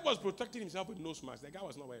 Everyone was protecting himself with nose masks. The guy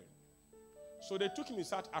was not wearing. So they took him in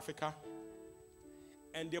South Africa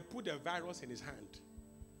and they put the virus in his hand.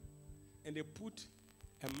 And they put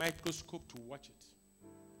a microscope to watch it.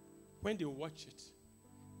 When they watched it,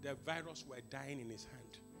 the virus were dying in his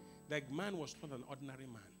hand. The man was not an ordinary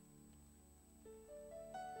man.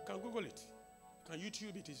 You can Google it. Can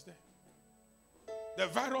YouTube it? Is there? The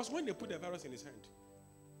virus, when they put the virus in his hand,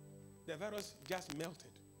 the virus just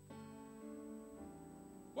melted.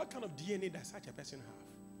 What kind of DNA does such a person have?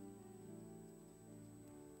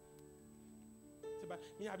 But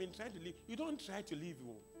me, I've been trying to live. You don't try to live.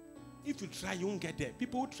 If you try, you won't get there.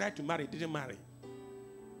 People who try to marry didn't marry.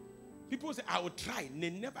 People say, I will try. They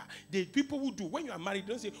never. The people who do, when you are married,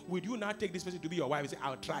 don't say, will you now take this person to be your wife? They say,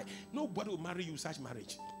 I'll try. Nobody will marry you such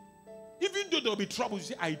marriage. Even though there will be trouble, you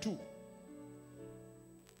say, I do.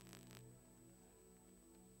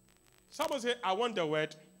 Someone say, I want the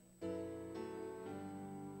word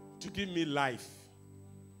to give me life,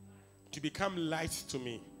 to become light to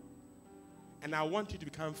me. And I want you to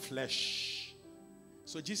become flesh.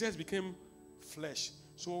 So Jesus became flesh.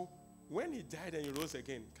 So when he died and he rose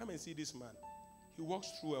again, come and see this man. He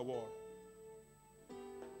walks through a wall.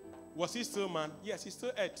 Was he still man? Yes, he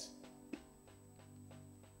still ate.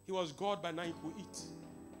 He was God, but now he could eat.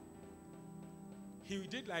 He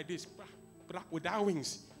did like this, without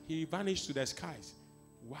wings. He vanished to the skies.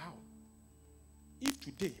 Wow. If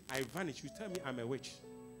today I vanish, you tell me I'm a witch.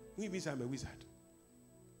 Who means I'm a wizard?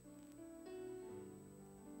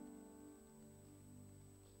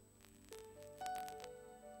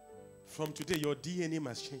 From today, your DNA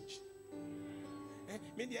must change.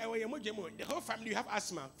 The whole family, you have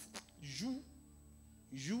asthma.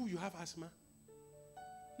 You have asthma?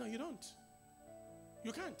 No, you don't.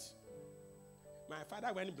 You can't. My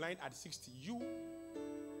father went blind at 60. You,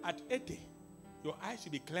 at 80, your eyes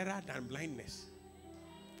should be clearer than blindness.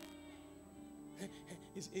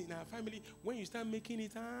 It's in our family, when you start making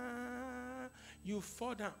it, you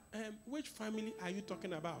fall down. Which family are you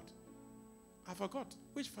talking about? I forgot.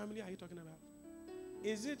 Which family are you talking about?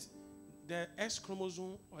 Is it the X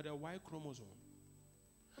chromosome or the Y chromosome?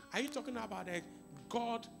 Are you talking about the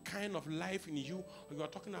God kind of life in you, or you are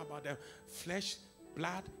talking about the flesh,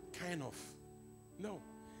 blood kind of? No.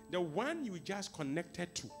 The one you just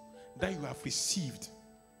connected to, that you have received.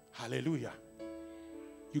 Hallelujah.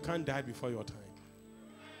 You can't die before your time.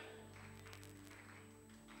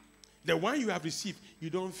 The one you have received,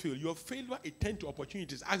 you don't fail. Your failure is turned to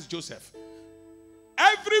opportunities. Ask Joseph.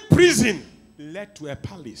 Every prison led to a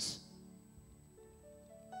palace.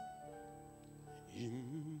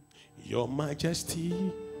 In your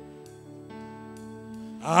majesty,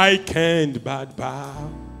 I can't but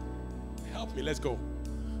bow. Help me, let's go.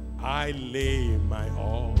 I lay my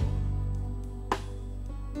all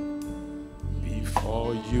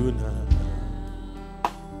before you now.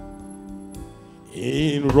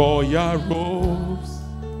 In royal robes,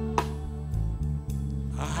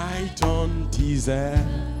 I don't deserve.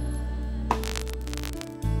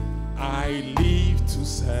 I live to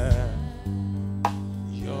serve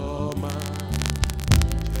your majesty.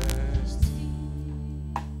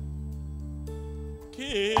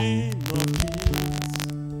 King of kings,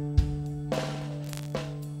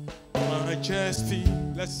 majesty.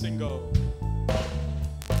 Let's sing go.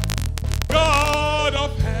 God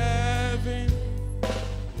of heaven,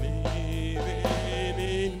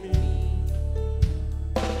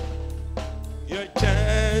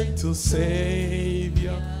 gentle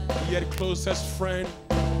Savior, yet closest friend.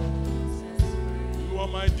 You are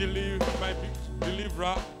my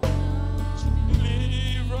deliverer,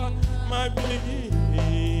 my beginning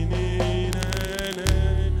and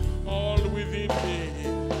end. All within me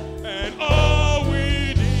and all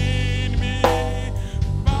within me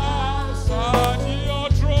bows at your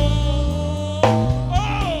throne.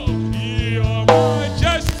 Oh, your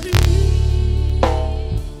majesty.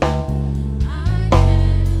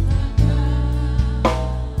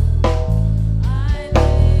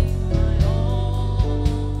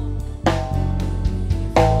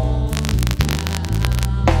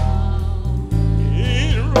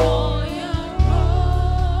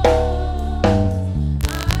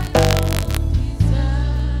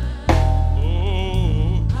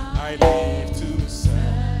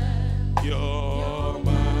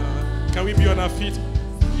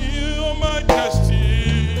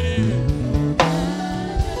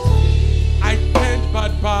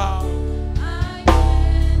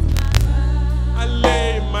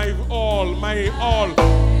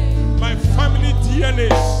 My family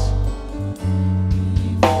DNAs.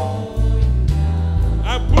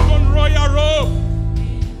 I put on royal robe,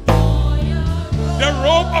 the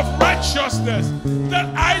robe of righteousness that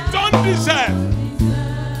I don't deserve.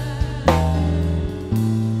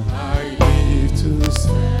 I live to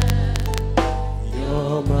serve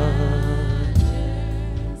your majesty.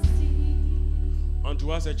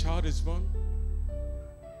 Unto us a child is born.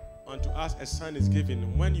 Unto us a son is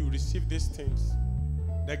given. When you receive these things,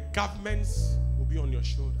 the governments will be on your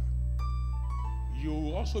shoulder. you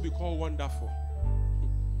will also be called wonderful.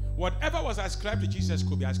 Whatever was ascribed to Jesus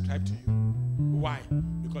could be ascribed to you. Why?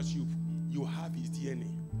 Because you have his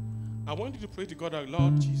DNA. I want you to pray to God,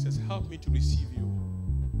 Lord Jesus, help me to receive you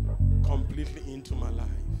completely into my life.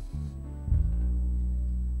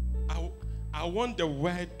 I want the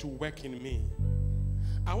word to work in me.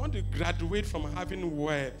 I want to graduate from having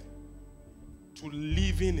word to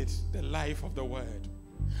living it, the life of the word.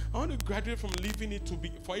 I want to graduate from living it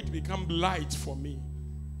for it to become light for me.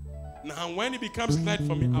 Now, when it becomes light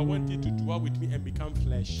for me, I want it to dwell with me and become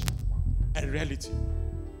flesh, a reality.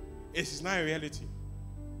 It is not a reality.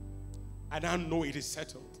 I don't know it is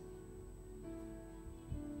settled.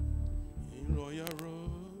 In royal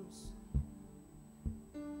rose,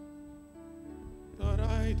 that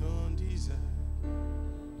I don't deserve,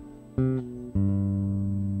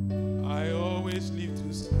 I always live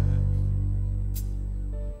to serve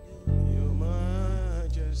your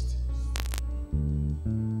majesty.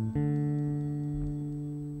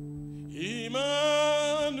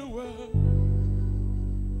 Emmanuel,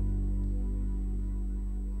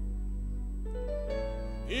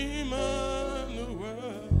 Emmanuel,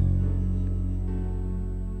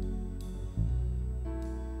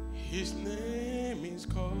 his name is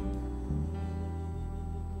called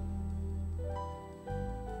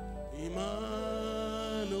Emmanuel.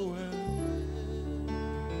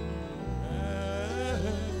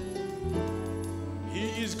 He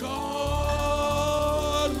is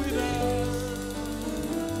God with us,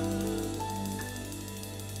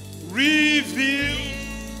 revealed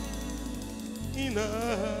in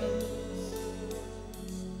us.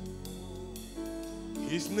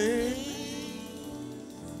 His name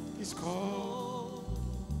is called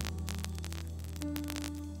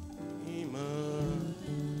Emmanuel.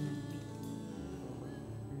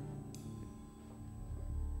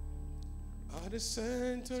 At the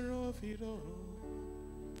center of it all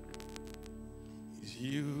is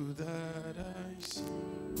you that I see.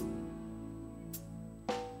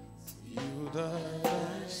 You that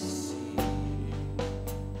I see.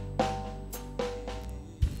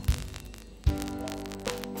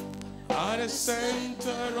 At the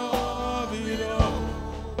center of it all,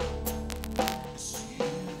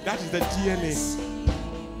 that is the DNA.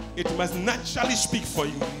 It must naturally speak for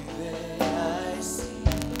you.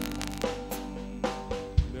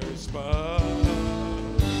 There is power.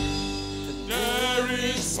 There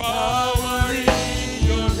is power in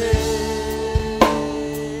your name.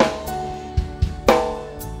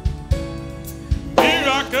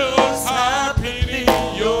 Miracles happen in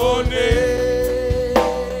your name.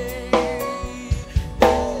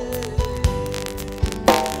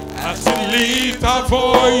 As we lift our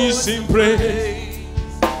voice in praise,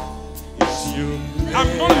 it's you.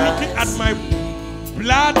 I'm not looking at my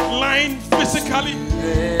bloodline physically.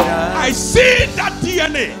 I see that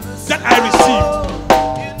DNA that I received.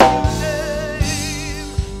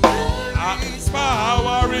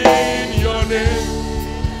 Power in your name.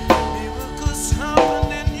 Miracles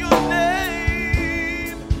happen in your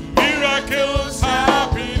name. Miracles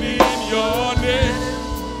happen in your name.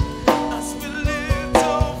 As we lift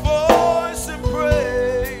our voice in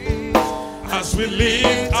praise. As we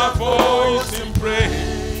lift our voice in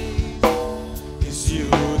praise. It's you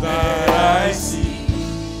that I see.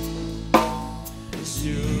 It's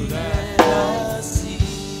you that I see.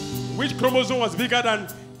 Which chromosome was bigger than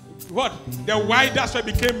what? The Y, that's why it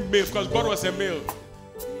became male, because God was a male.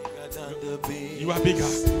 You are bigger.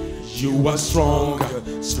 You are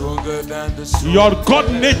stronger. Stronger than the strong. Your God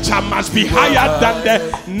nature must be higher than the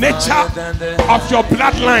nature of your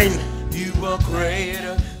bloodline. You are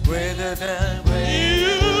greater, greater than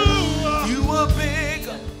greater. You are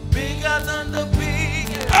bigger, bigger than the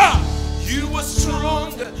biggest. You are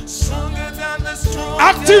stronger, stronger than the strong.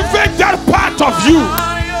 Activate that part of you.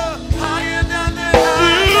 Higher, higher than the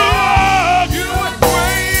higher. You are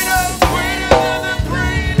greater, greater than the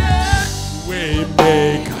greatest.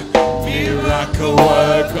 Waymaker, miracle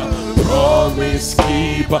worker, promise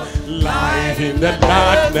keeper, light in the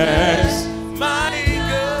darkness. My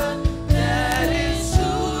God, that is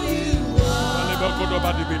who you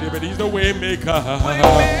are. He's the waymaker.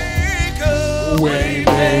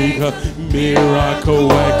 Waymaker, miracle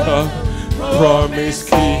worker, promise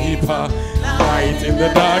keeper, light in the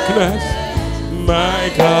darkness. My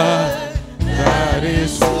God, that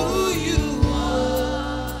is who you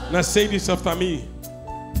are. Now say this after me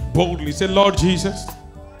boldly. Say, Lord Jesus,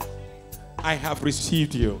 I have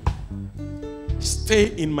received you. Stay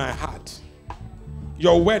in my heart.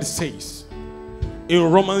 Your word says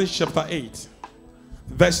in Romans chapter 8,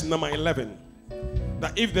 verse number 11,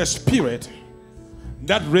 that if the Spirit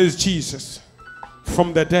that raised Jesus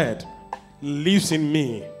from the dead lives in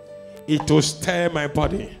me, it will stir my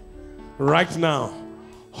body. Right now,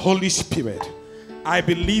 Holy Spirit, I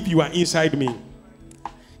believe you are inside me.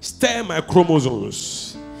 Stir my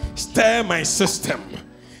chromosomes, stir my system,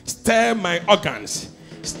 stir my organs,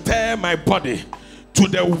 stir my body to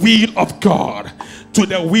the will of God. To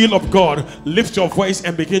the will of God. Lift your voice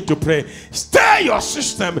and begin to pray. Stir your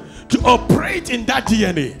system to operate in that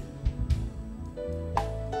DNA.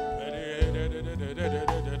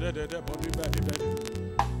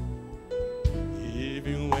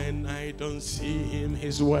 Even when I don't see him,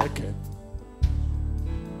 he's working.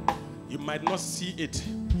 You might not see it,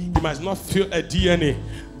 you might not feel a DNA,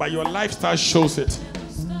 but your lifestyle shows it.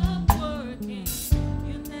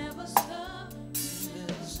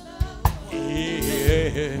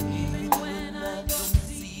 Even when I don't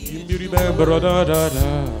see it, you working.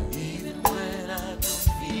 Even when I don't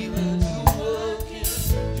feel it, you working.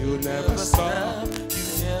 You never stop.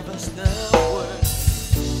 You never stop working.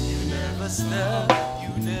 You never stop.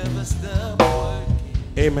 You never stop working.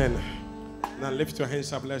 Amen. Now lift your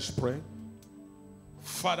hands up. Let's pray.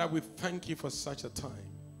 Father, we thank you for such a time.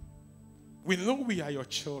 We know we are your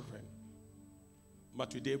children, but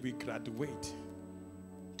today we graduate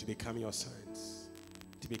to become your sons,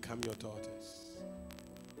 to become your daughters.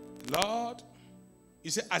 Lord, you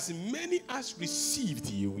say, as many as received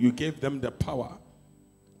you, you gave them the power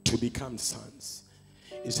to become sons.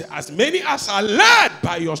 You say, as many as are led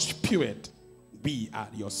by your spirit, we are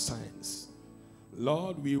your sons.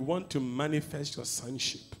 Lord, we want to manifest your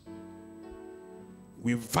sonship.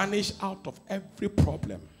 We vanish out of every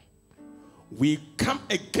problem. We come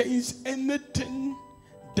against anything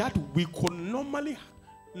that we could normally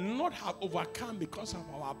not have overcome because of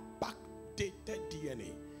our backdated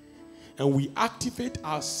DNA. And we activate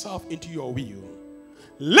ourselves into your will.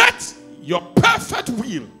 Let your perfect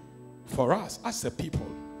will for us as a people,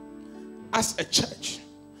 as a church,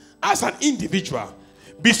 as an individual,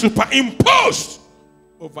 be superimposed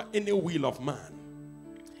over any will of man,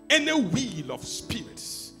 any will of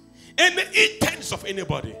spirits, any intents of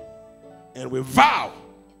anybody. And we vow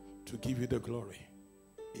to give you the glory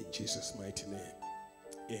in Jesus' mighty name.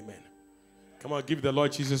 Amen. Come on, give the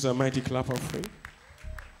Lord Jesus a mighty clap of praise.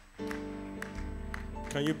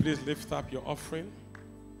 Can you please lift up your offering?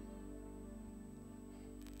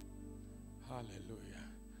 Hallelujah.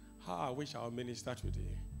 How I wish our minister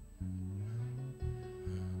today.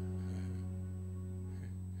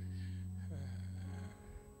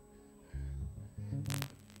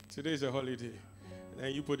 Today is a holiday,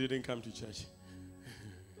 and you people didn't come to church.